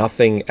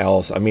nothing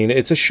else. I mean,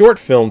 it's a short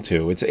film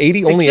too. It's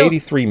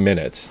 83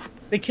 minutes.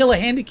 They kill a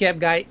handicapped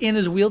guy in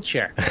his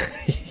wheelchair.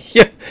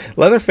 Yeah,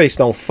 Leatherface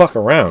don't fuck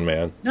around,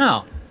 man.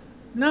 No.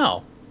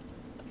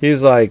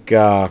 He's like,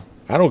 I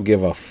don't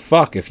give a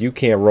fuck if you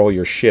can't roll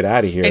your shit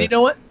out of here. And you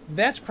know what?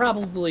 That's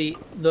probably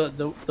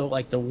the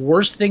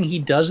worst thing he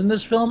does in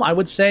this film, I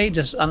would say,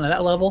 just on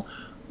that level.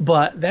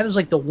 But that is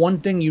like the one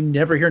thing you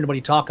never hear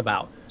anybody talk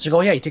about. It's like,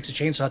 oh yeah, he takes a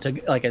chainsaw to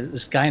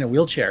this guy in a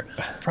wheelchair.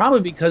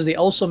 Probably because they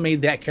also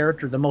made that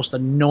character the most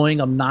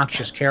annoying,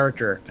 obnoxious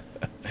character.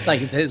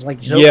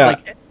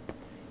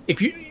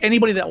 If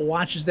anybody that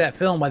watches that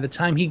film, by the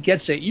time he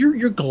gets it,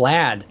 you're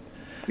glad.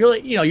 You're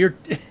like, you're.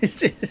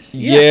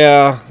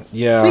 Yeah.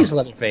 Please,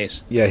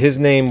 Leatherface. Yeah, his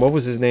name. What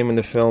was his name in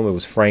the film? It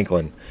was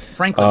Franklin.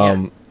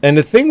 Yeah. And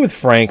the thing with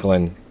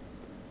Franklin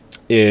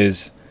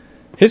is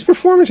his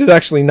performance is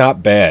actually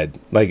not bad.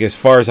 Like as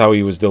far as how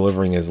he was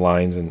delivering his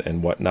lines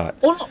and whatnot.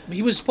 Oh no,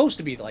 he was supposed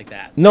to be like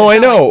that. No, I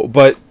know,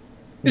 but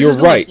you're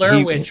right.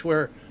 Blair Witch,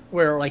 where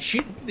like she,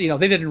 they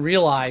didn't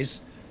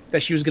realize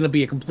that she was going to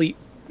be a complete,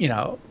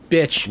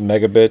 bitch,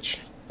 mega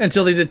bitch.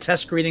 Until they did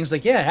test screenings,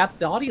 like, yeah, half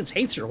the audience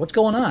hates her. What's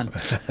going on?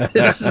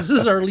 this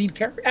is our lead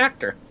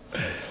actor.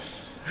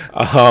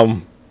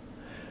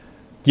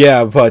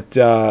 Yeah, but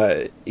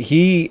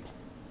he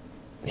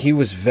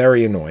was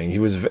very annoying.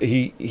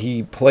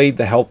 He played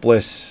the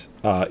helpless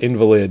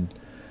invalid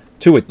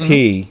to a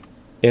T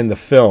in the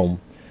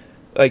film,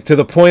 like to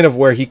the point of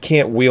where he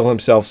can't wheel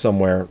himself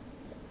somewhere,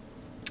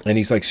 and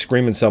he's like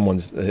screaming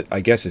someone's,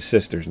 I guess his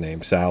sister's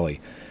name, Sally,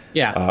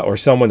 or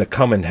someone to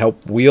come and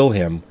help wheel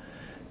him.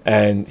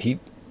 And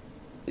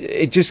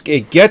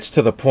it gets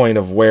to the point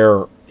of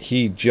where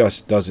he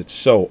just does it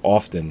so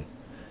often.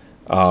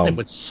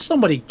 Would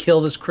somebody kill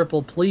this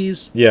cripple,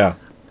 please? Yeah.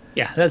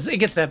 Yeah, it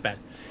gets that bad.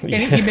 And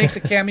he makes a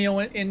cameo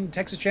in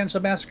Texas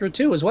Chainsaw Massacre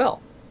 2 as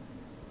well.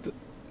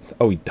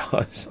 Oh, he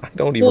does. I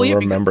don't even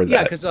remember that.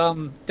 Yeah, because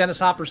Dennis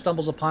Hopper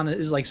stumbles upon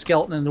his like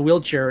skeleton in the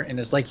wheelchair, and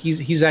it's like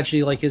he's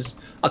actually like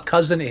a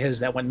cousin of his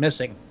that went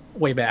missing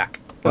way back.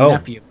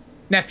 Or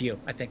nephew,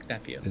 I think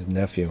nephew. His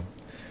nephew.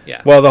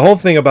 Yeah. Well, the whole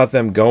thing about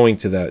them going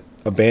to that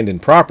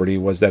abandoned property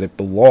was that it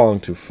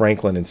belonged to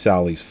Franklin and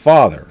Sally's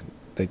father.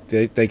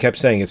 They kept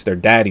saying it's their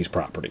daddy's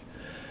property,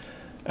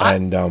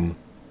 and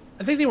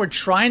I think they were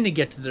trying to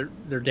get to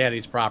their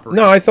daddy's property.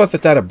 no, I thought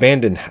that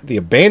the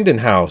abandoned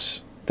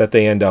house that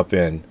they end up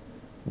in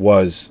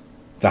was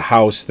the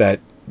house that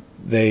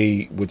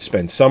they would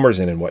spend summers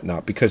in and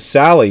whatnot. Because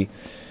Sally,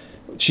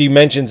 she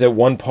mentions at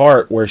one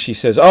part where she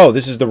says, "Oh,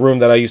 this is the room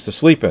that I used to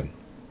sleep in."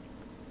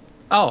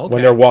 Oh, okay.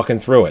 When they're walking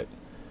through it.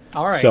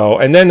 All right. So,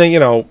 and then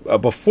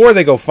before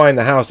they go find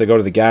the house, they go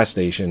to the gas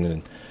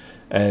station,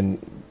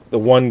 and the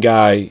one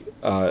guy,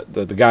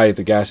 the guy at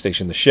the gas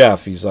station, the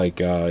chef, he's like,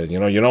 you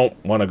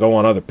don't want to go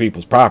on other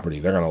people's property.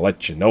 They're going to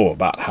let you know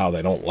about how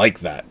they don't like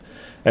that.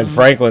 And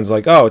Franklin's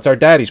like, oh, it's our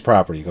daddy's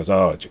property. He goes,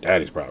 oh, it's your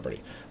daddy's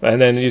property. And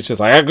then he's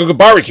just like, I go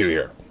barbecue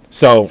here.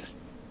 So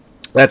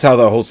that's how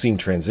the whole scene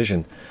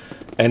transitioned.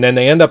 And then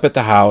they end up at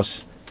the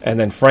house, and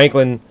then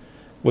Franklin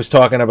was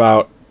talking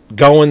about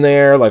going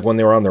there, like when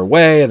they were on their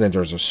way, and then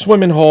there's a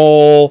swimming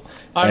hole.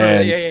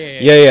 And,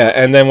 yeah.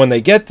 And then when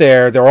they get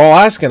there, they're all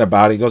asking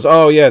about it. He goes,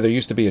 oh, yeah, there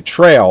used to be a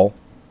trail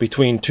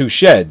between two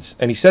sheds.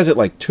 And he says it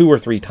like 2 or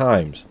 3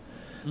 times.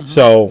 Mm-hmm.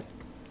 So,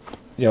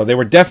 they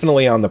were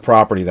definitely on the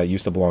property that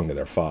used to belong to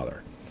their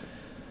father.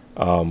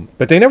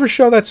 But they never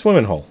show that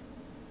swimming hole.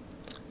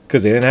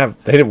 Because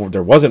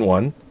there wasn't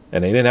one,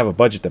 and they didn't have a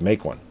budget to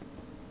make one.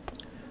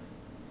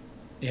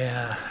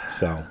 Yeah.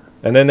 So,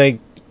 and then I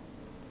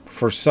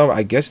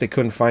guess they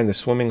couldn't find the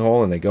swimming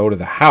hole, and they go to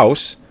the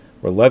house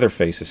where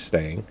Leatherface is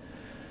staying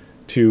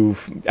to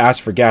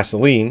ask for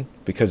gasoline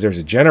because there's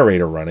a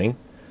generator running.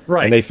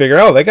 Right. And they figure,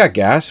 oh, they got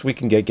gas. We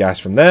can get gas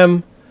from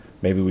them.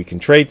 Maybe we can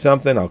trade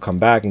something. I'll come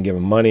back and give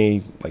him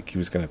money. Like he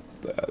was going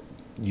to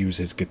use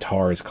his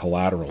guitar as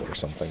collateral or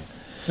something.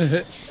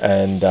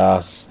 And,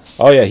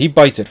 he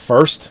bites it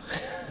first.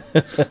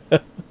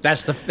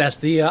 That's the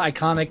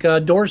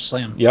iconic door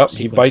slam. Yep,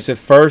 sequence. He bites it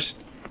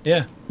first.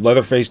 Yeah.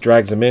 Leatherface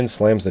drags him in,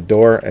 slams the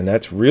door, and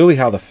that's really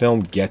how the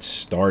film gets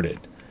started.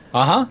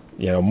 Uh-huh.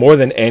 More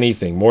than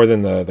anything, more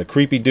than the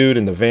creepy dude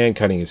in the van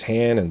cutting his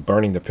hand and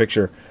burning the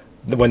picture.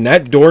 When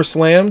that door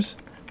slams,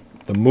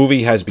 the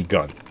movie has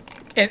begun.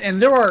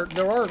 And there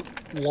are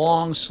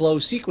long, slow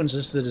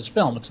sequences to this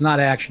film. It's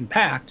not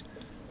action-packed.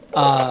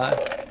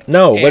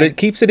 No, but it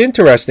keeps it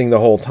interesting the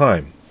whole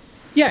time.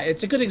 Yeah,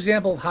 it's a good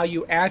example of how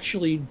you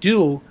actually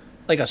do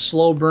like a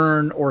slow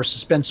burn or a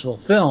suspenseful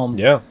film.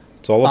 Yeah,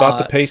 it's all about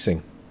the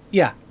pacing.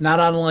 Yeah,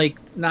 not like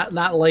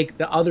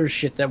the other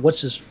shit that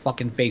what's his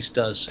fucking face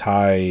does.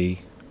 Ty.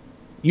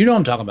 You know what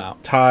I'm talking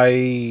about.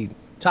 Ty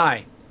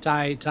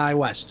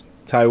West.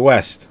 Ty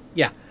West.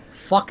 Yeah,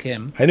 fuck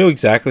him. I knew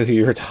exactly who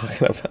you were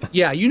talking about.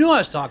 Yeah, you know what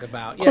I was talking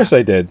about. Of course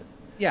I did.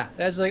 Yeah,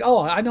 that's like,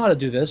 oh, I know how to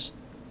do this.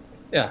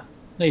 Yeah,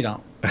 no, you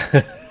don't.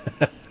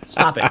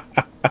 Stop it.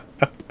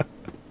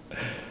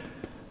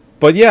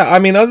 But yeah, I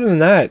mean, other than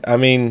that, I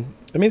mean,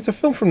 it's a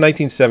film from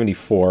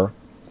 1974.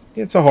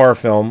 It's a horror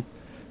film.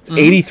 It's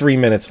 83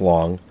 minutes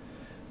long.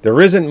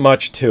 There isn't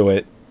much to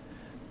it.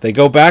 They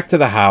go back to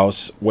the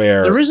house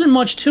where there isn't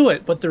much to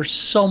it, but there's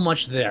so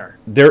much there.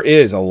 There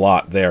is a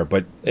lot there,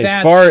 but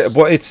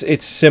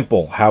it's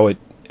simple how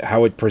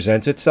it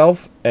presents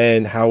itself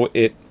and how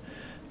it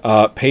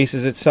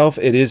paces itself.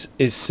 It is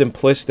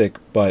simplistic,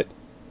 but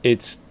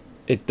it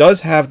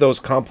does have those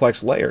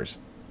complex layers.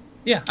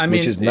 Yeah, I mean,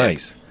 which is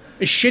nice.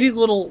 A shitty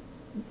little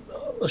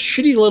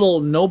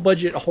no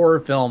budget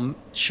horror film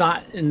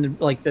shot in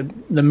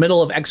the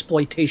middle of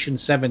exploitation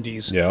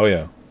 70s. Yeah, oh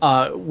yeah.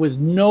 With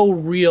no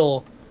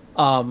real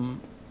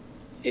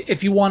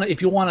if you want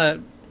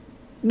to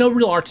no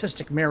real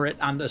artistic merit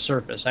on the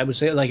surface. I would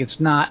say it's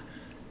not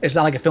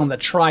like a film that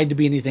tried to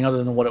be anything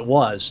other than what it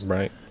was.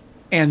 Right.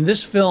 And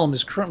this film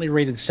is currently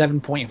rated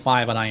 7.5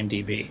 on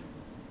IMDb.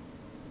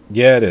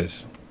 Yeah, it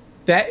is.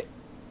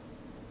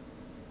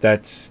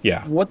 That's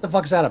yeah. What the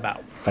fuck's that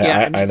about?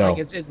 I know.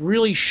 It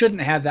really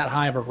shouldn't have that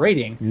high of a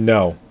rating.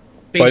 No.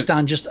 Based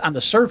on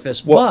the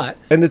surface,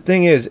 and the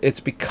thing is, it's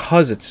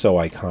because it's so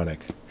iconic.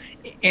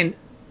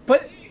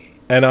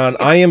 And on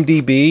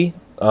IMDb,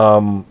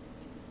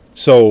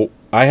 so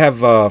I have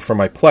for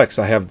my Plex,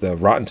 I have the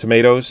Rotten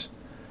Tomatoes.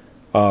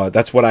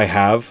 That's what I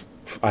have.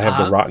 I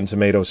have the Rotten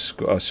Tomatoes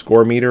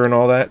score meter and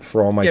all that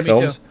for all my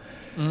films. Me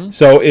too. Mm-hmm.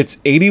 So it's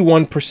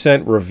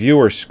 81%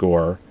 reviewer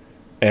score,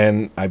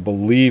 and I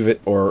believe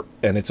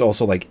and it's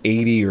also like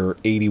 80 or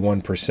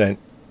 81%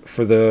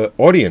 for the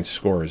audience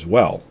score as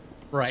well.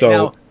 Right. So,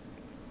 now,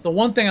 the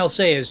one thing I'll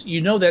say is,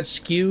 that's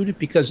skewed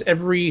because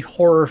every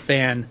horror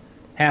fan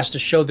has to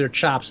show their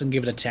chops and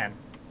give it a 10.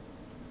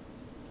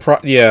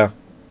 Yeah.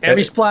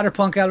 Every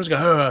splatterpunk outers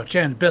go,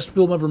 10, best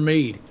film ever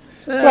made.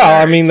 So,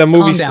 well, I mean, the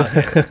movie. Do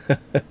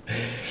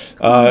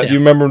you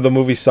remember the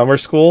movie Summer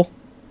School?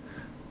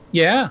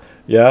 Yeah.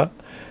 Yeah.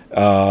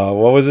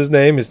 What was his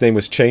name? His name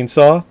was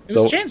Chainsaw. It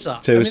was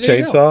Chainsaw. So it was there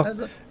you go.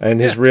 Chainsaw, and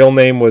his real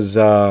name was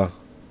what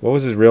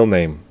was his real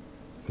name?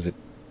 Was it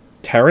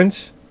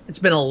Terrence? It's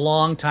been a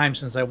long time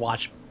since I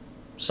watched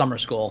Summer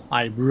School.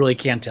 I really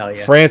can't tell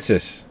you.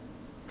 Francis.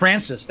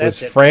 Francis. It was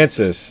That's it.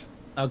 Francis.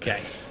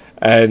 Okay.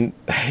 And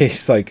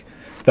he's like,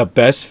 the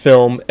best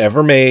film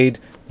ever made,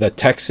 the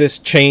Texas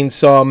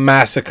Chainsaw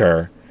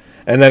Massacre.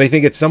 And then I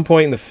think at some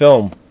point in the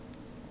film,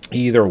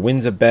 he either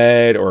wins a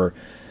bet or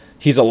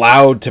he's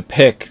allowed to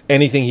pick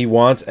anything he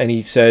wants. And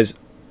he says,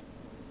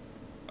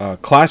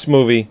 class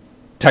movie,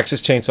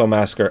 Texas Chainsaw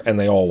Massacre, and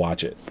they all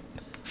watch it.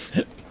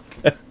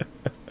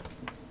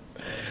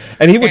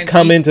 And he would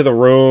come into the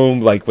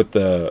room like with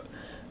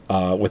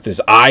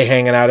his eye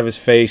hanging out of his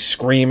face,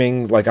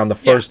 screaming like on the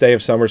first day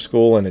of summer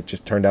school, and it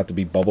just turned out to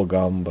be bubble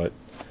gum. But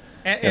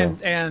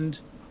and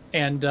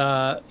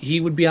he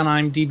would be on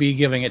IMDb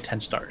giving it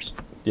 10 stars.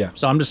 Yeah.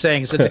 So I'm just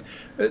saying,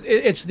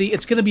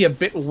 it's going to be a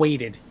bit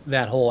weighted,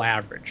 that whole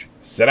average.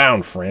 Sit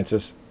down,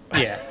 Francis.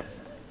 Yeah.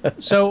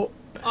 So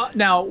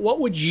now, what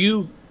would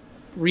you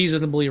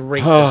reasonably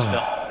rate this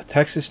film?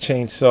 Texas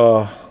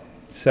Chainsaw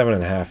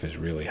 7.5 is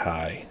really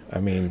high. I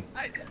mean,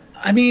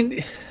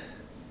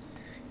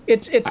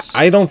 it's.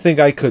 I don't think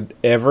I could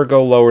ever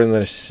go lower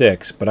than a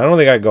 6, but I don't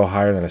think I'd go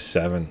higher than a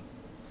 7.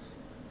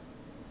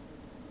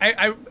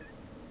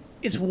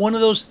 It's one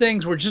of those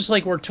things where just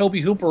like where Tobe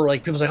Hooper,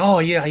 like people's like, oh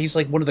yeah, he's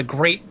like one of the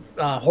great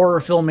horror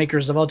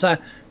filmmakers of all time.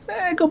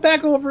 Go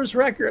back over his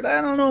record.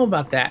 I don't know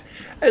about that.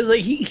 I was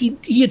like,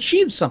 he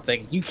achieved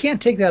something. You can't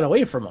take that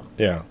away from him.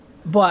 Yeah.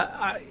 But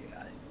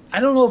I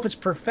don't know if it's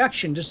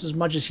perfection just as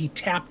much as he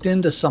tapped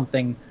into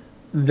something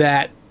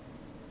that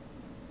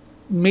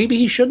maybe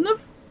he shouldn't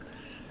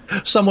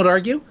have. Some would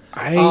argue.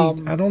 I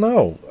don't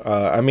know.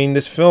 I mean,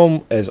 this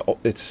film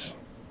it's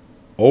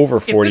over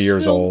 40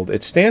 years old.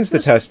 It stands the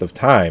test of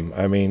time.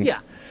 I mean,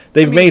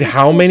 they've made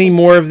how many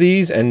more of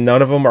these, and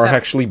none of them are 7.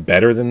 actually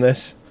better than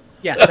this?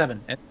 Yeah,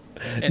 7.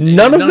 And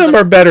none of them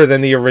are better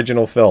than the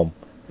original film.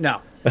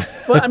 No.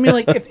 But I mean,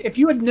 like, if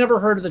you had never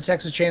heard of the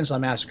Texas Chainsaw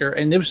Massacre,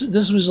 and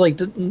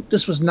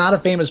this was not a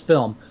famous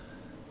film,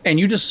 and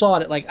you just saw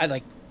it at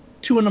like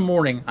 2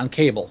 a.m. on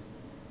cable,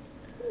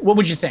 what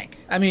would you think?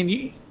 I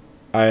mean,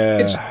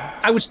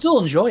 I would still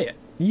enjoy it.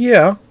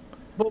 Yeah.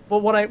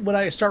 But would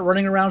I start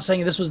running around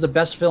saying this was the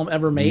best film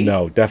ever made?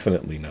 No,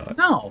 definitely not.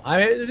 No,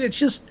 it's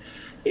just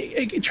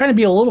trying to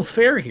be a little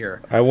fair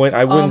here. I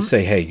wouldn't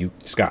say, hey,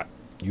 Scott,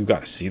 you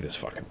got to see this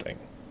fucking thing.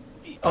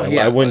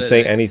 I wouldn't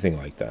say anything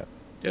like that.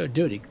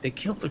 Dude, they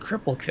killed the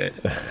cripple kid.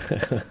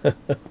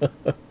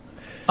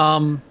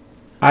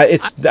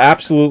 It's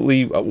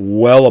absolutely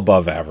well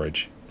above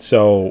average.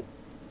 So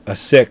a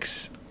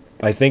 6,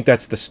 I think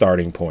that's the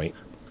starting point.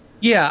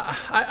 Yeah,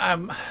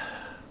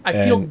 I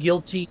feel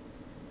guilty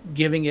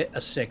giving it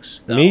a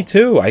 6. Though. Me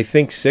too. I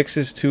think 6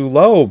 is too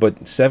low,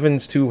 but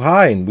 7's too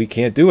high, and we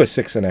can't do a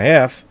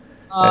 6.5.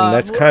 And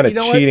that's kind of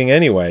cheating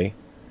anyway.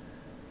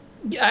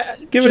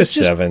 Give it a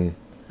 7.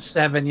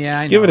 7,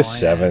 yeah. I know. Give it a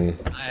 7.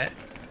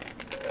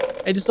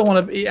 I just don't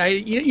want to be.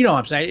 You know what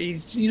I'm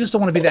saying. You just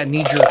don't want to be that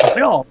knee jerk.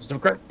 Oh, it's the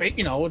great,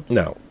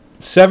 No,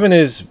 7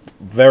 is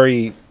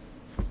very.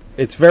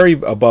 It's very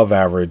above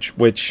average,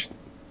 which,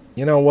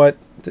 you know what,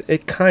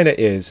 it kind of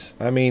is.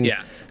 I mean,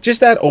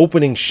 just that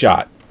opening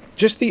shot,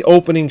 just the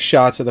opening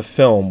shots of the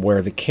film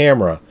where the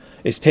camera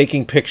is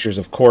taking pictures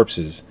of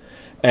corpses,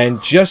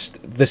 and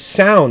just the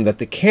sound that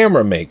the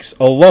camera makes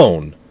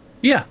alone,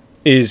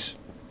 is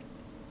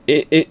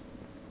it.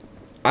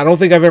 I don't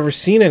think I've ever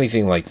seen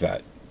anything like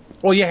that.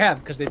 Well, you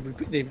have, because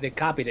they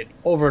copied it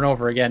over and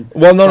over again.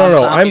 Well,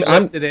 no.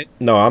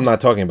 I'm not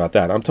talking about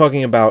that. I'm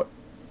talking about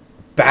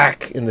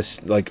back in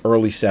the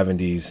early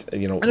 70s.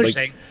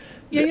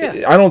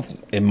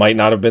 It might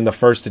not have been the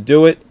first to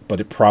do it,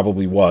 but it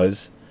probably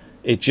was.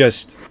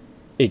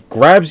 It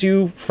grabs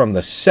you from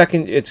the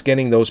second it's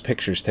getting those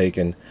pictures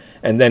taken,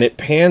 and then it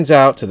pans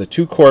out to the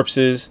 2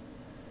 corpses,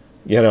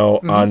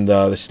 on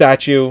the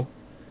statue,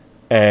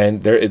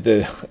 and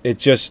it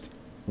just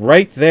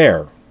right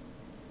there.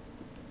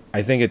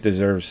 I think it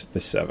deserves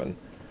the 7.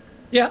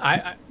 Yeah,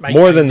 I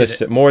more than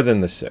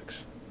the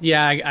 6.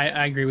 Yeah,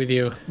 I agree with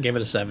you. Gave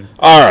it a 7.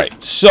 All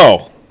right,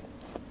 so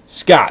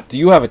Scott, do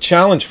you have a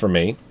challenge for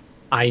me?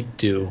 I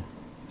do.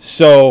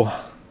 So,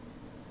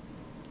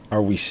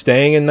 are we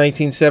staying in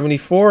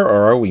 1974 or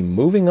are we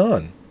moving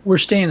on? We're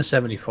staying in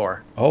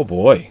 74. Oh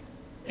boy!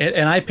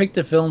 And I picked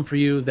a film for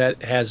you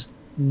that has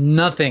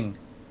nothing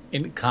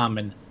in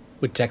common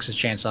with Texas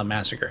Chainsaw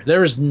Massacre.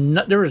 There is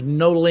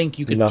no link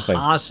you could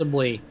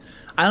possibly.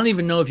 I don't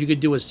even know if you could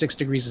do a 6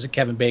 Degrees of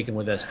Kevin Bacon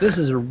with this. This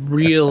is a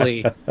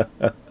really,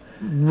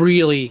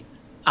 really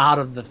out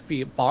of the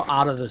field.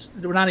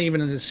 We're not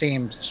even in the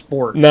same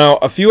sport. Now,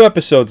 a few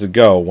episodes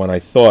ago, when I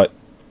thought,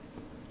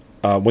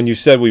 when you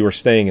said we were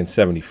staying in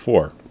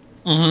 74,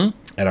 and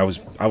I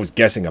was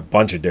guessing a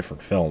bunch of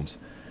different films.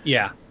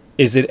 Yeah.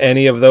 Is it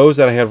any of those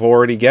that I have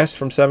already guessed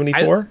from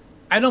 74?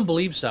 I don't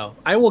believe so.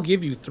 I will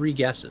give you 3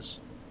 guesses.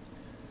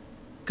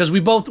 because we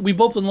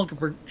both been looking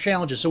for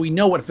challenges, so we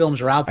know what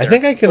films are out there. I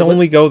think I can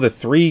only go the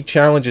 3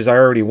 challenges I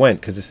already went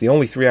because it's the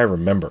only 3 I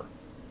remember.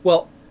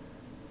 Well,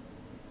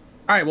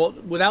 all right. Well,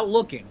 without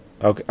looking.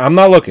 Okay, I'm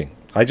not looking.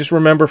 I just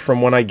remember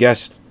from when I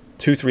guessed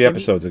 2-3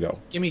 episodes ago.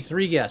 Give me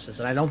 3 guesses,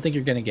 and I don't think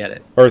you're going to get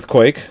it.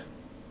 Earthquake.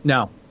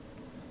 No.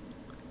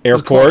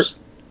 Airport. Close.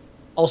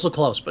 Also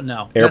close, but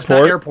no. Airport. That's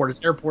not airport.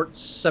 It's Airport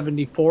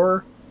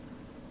 74.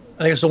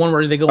 I think it's the one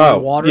where they go in the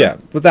water. Yeah,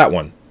 but that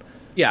one.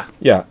 Yeah.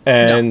 Yeah,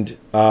 and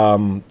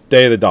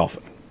Day of the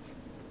Dolphin.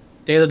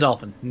 Day of the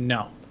Dolphin.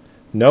 No.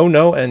 No,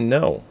 no, and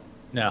no.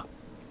 No.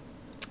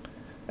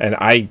 And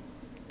I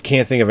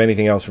can't think of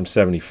anything else from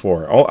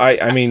 74. Oh,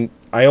 I mean,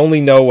 I only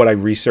know what I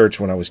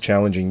researched when I was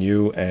challenging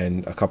you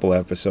and a couple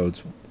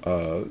episodes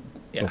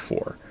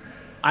before.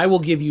 I will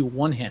give you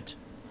one hint.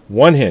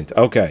 One hint.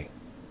 Okay.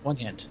 One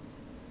hint.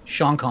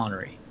 Sean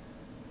Connery.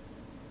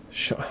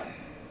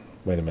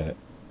 Wait a minute.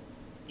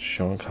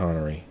 Sean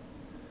Connery.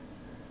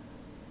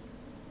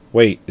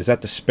 Wait, is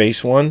that the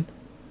space one?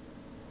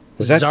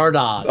 Was that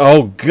Zardoz?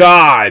 Oh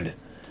God.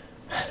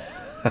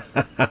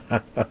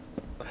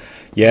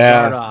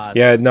 Yeah. Zardoz.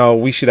 Yeah, no,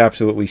 we should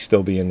absolutely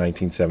still be in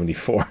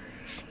 1974.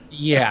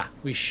 Yeah,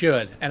 we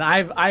should. And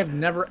I've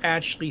never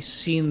actually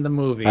seen the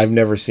movie. I've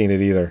never seen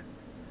it either.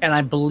 And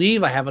I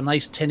believe I have a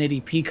nice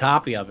 1080p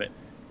copy of it.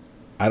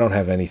 I don't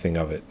have anything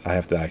of it. I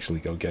have to actually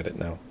go get it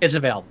now. It's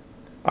available.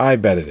 I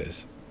bet it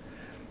is.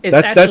 It's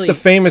That's the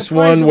famous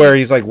one where surprisingly-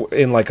 he's like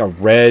in like a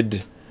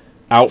red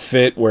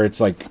outfit where it's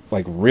like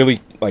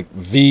really like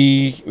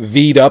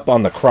V'd up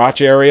on the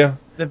crotch area.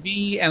 the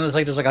V, and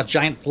there's like a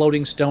giant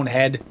floating stone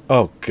head.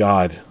 Oh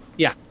God.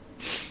 Yeah.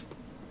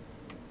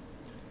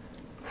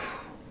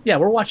 Yeah,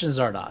 we're watching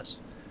Zardoz.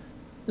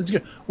 It's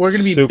good. We're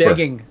gonna be Super.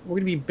 begging. We're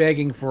gonna be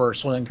begging for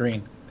Soylent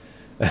Green.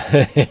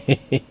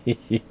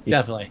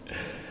 Definitely.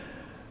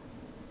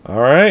 All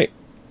right,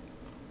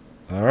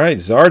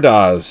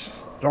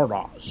 Zardoz.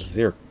 Zardoz.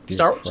 Dear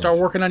Start Christ.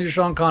 working on your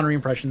Sean Connery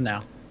impression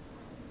now.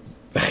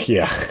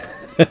 Yeah.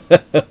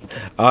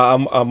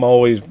 I'm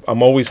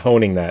always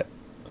honing that.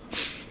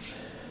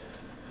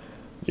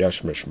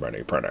 Yes, Miss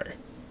Moneypenny.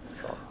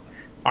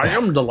 I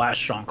am the last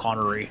Sean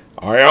Connery.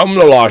 I am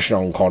the last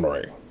Sean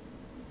Connery.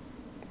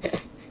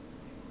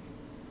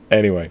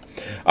 Anyway,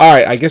 all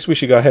right. I guess we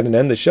should go ahead and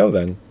end the show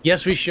then.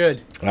 Yes, we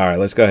should. All right,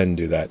 let's go ahead and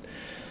do that.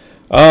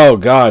 Oh,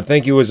 God,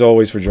 thank you as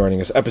always for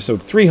joining us.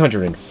 Episode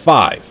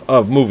 305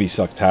 of Movie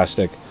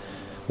Sucktastic,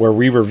 where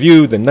we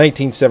review the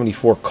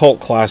 1974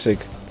 cult classic,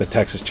 The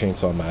Texas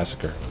Chainsaw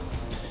Massacre.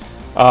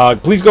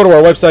 Please go to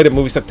our website at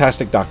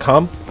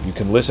moviesucktastic.com. You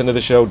can listen to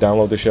the show,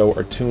 download the show,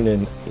 or tune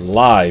in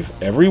live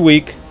every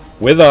week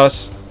with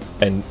us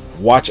and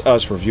watch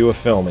us review a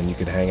film, and you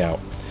can hang out.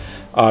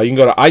 You can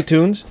go to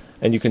iTunes,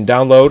 and you can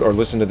download or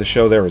listen to the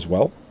show there as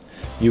well.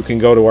 You can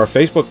go to our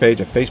Facebook page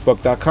at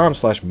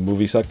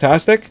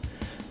facebook.com/moviesucktastic.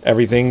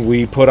 Everything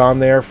we put on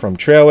there, from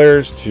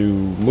trailers to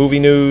movie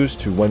news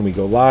to when we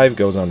go live,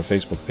 goes on the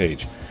Facebook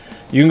page.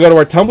 You can go to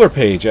our Tumblr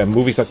page at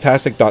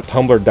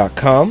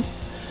moviesucktastic.tumblr.com.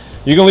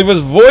 You can leave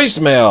us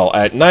voicemail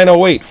at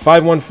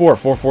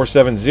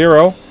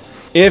 908-514-4470.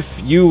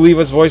 If you leave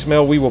us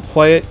voicemail, we will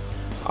play it.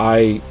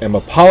 I am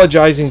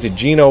apologizing to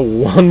Gino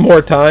one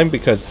more time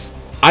because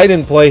I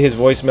didn't play his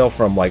voicemail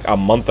from like a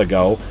month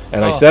ago,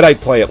 and I said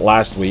I'd play it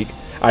last week.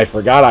 I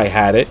forgot I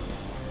had it.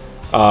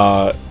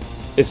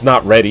 It's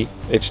not ready.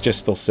 It's just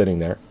still sitting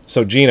there.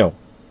 So, Gino,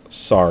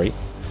 sorry.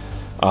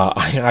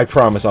 I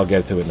promise I'll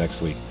get to it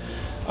next week.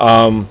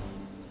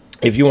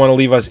 If you want to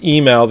leave us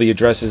email, the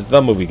address is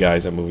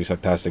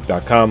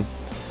themovieguys@moviesucktastic.com.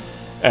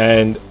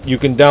 And you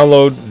can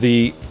download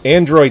the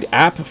Android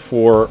app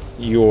for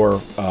your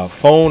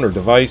phone or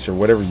device or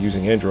whatever you're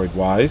using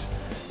Android-wise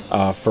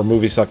for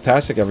Movie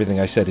Sucktastic. Everything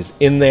I said is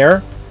in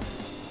there.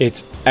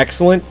 It's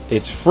excellent.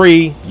 It's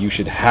free. You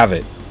should have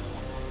it.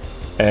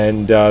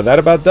 And that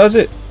about does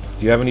it.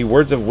 Do you have any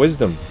words of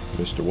wisdom,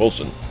 Mr.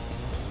 Wilson?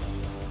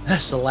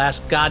 That's the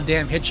last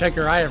goddamn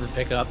hitchhiker I ever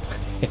pick up.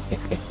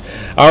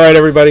 All right,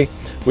 everybody.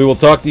 We will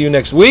talk to you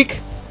next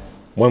week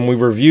when we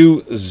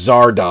review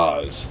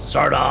Zardoz.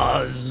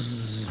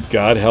 Zardoz.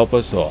 God help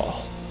us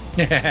all.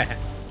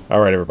 All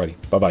right, everybody.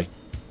 Bye-bye.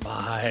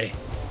 Bye.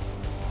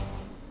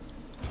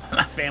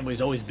 My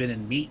family's always been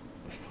in meat.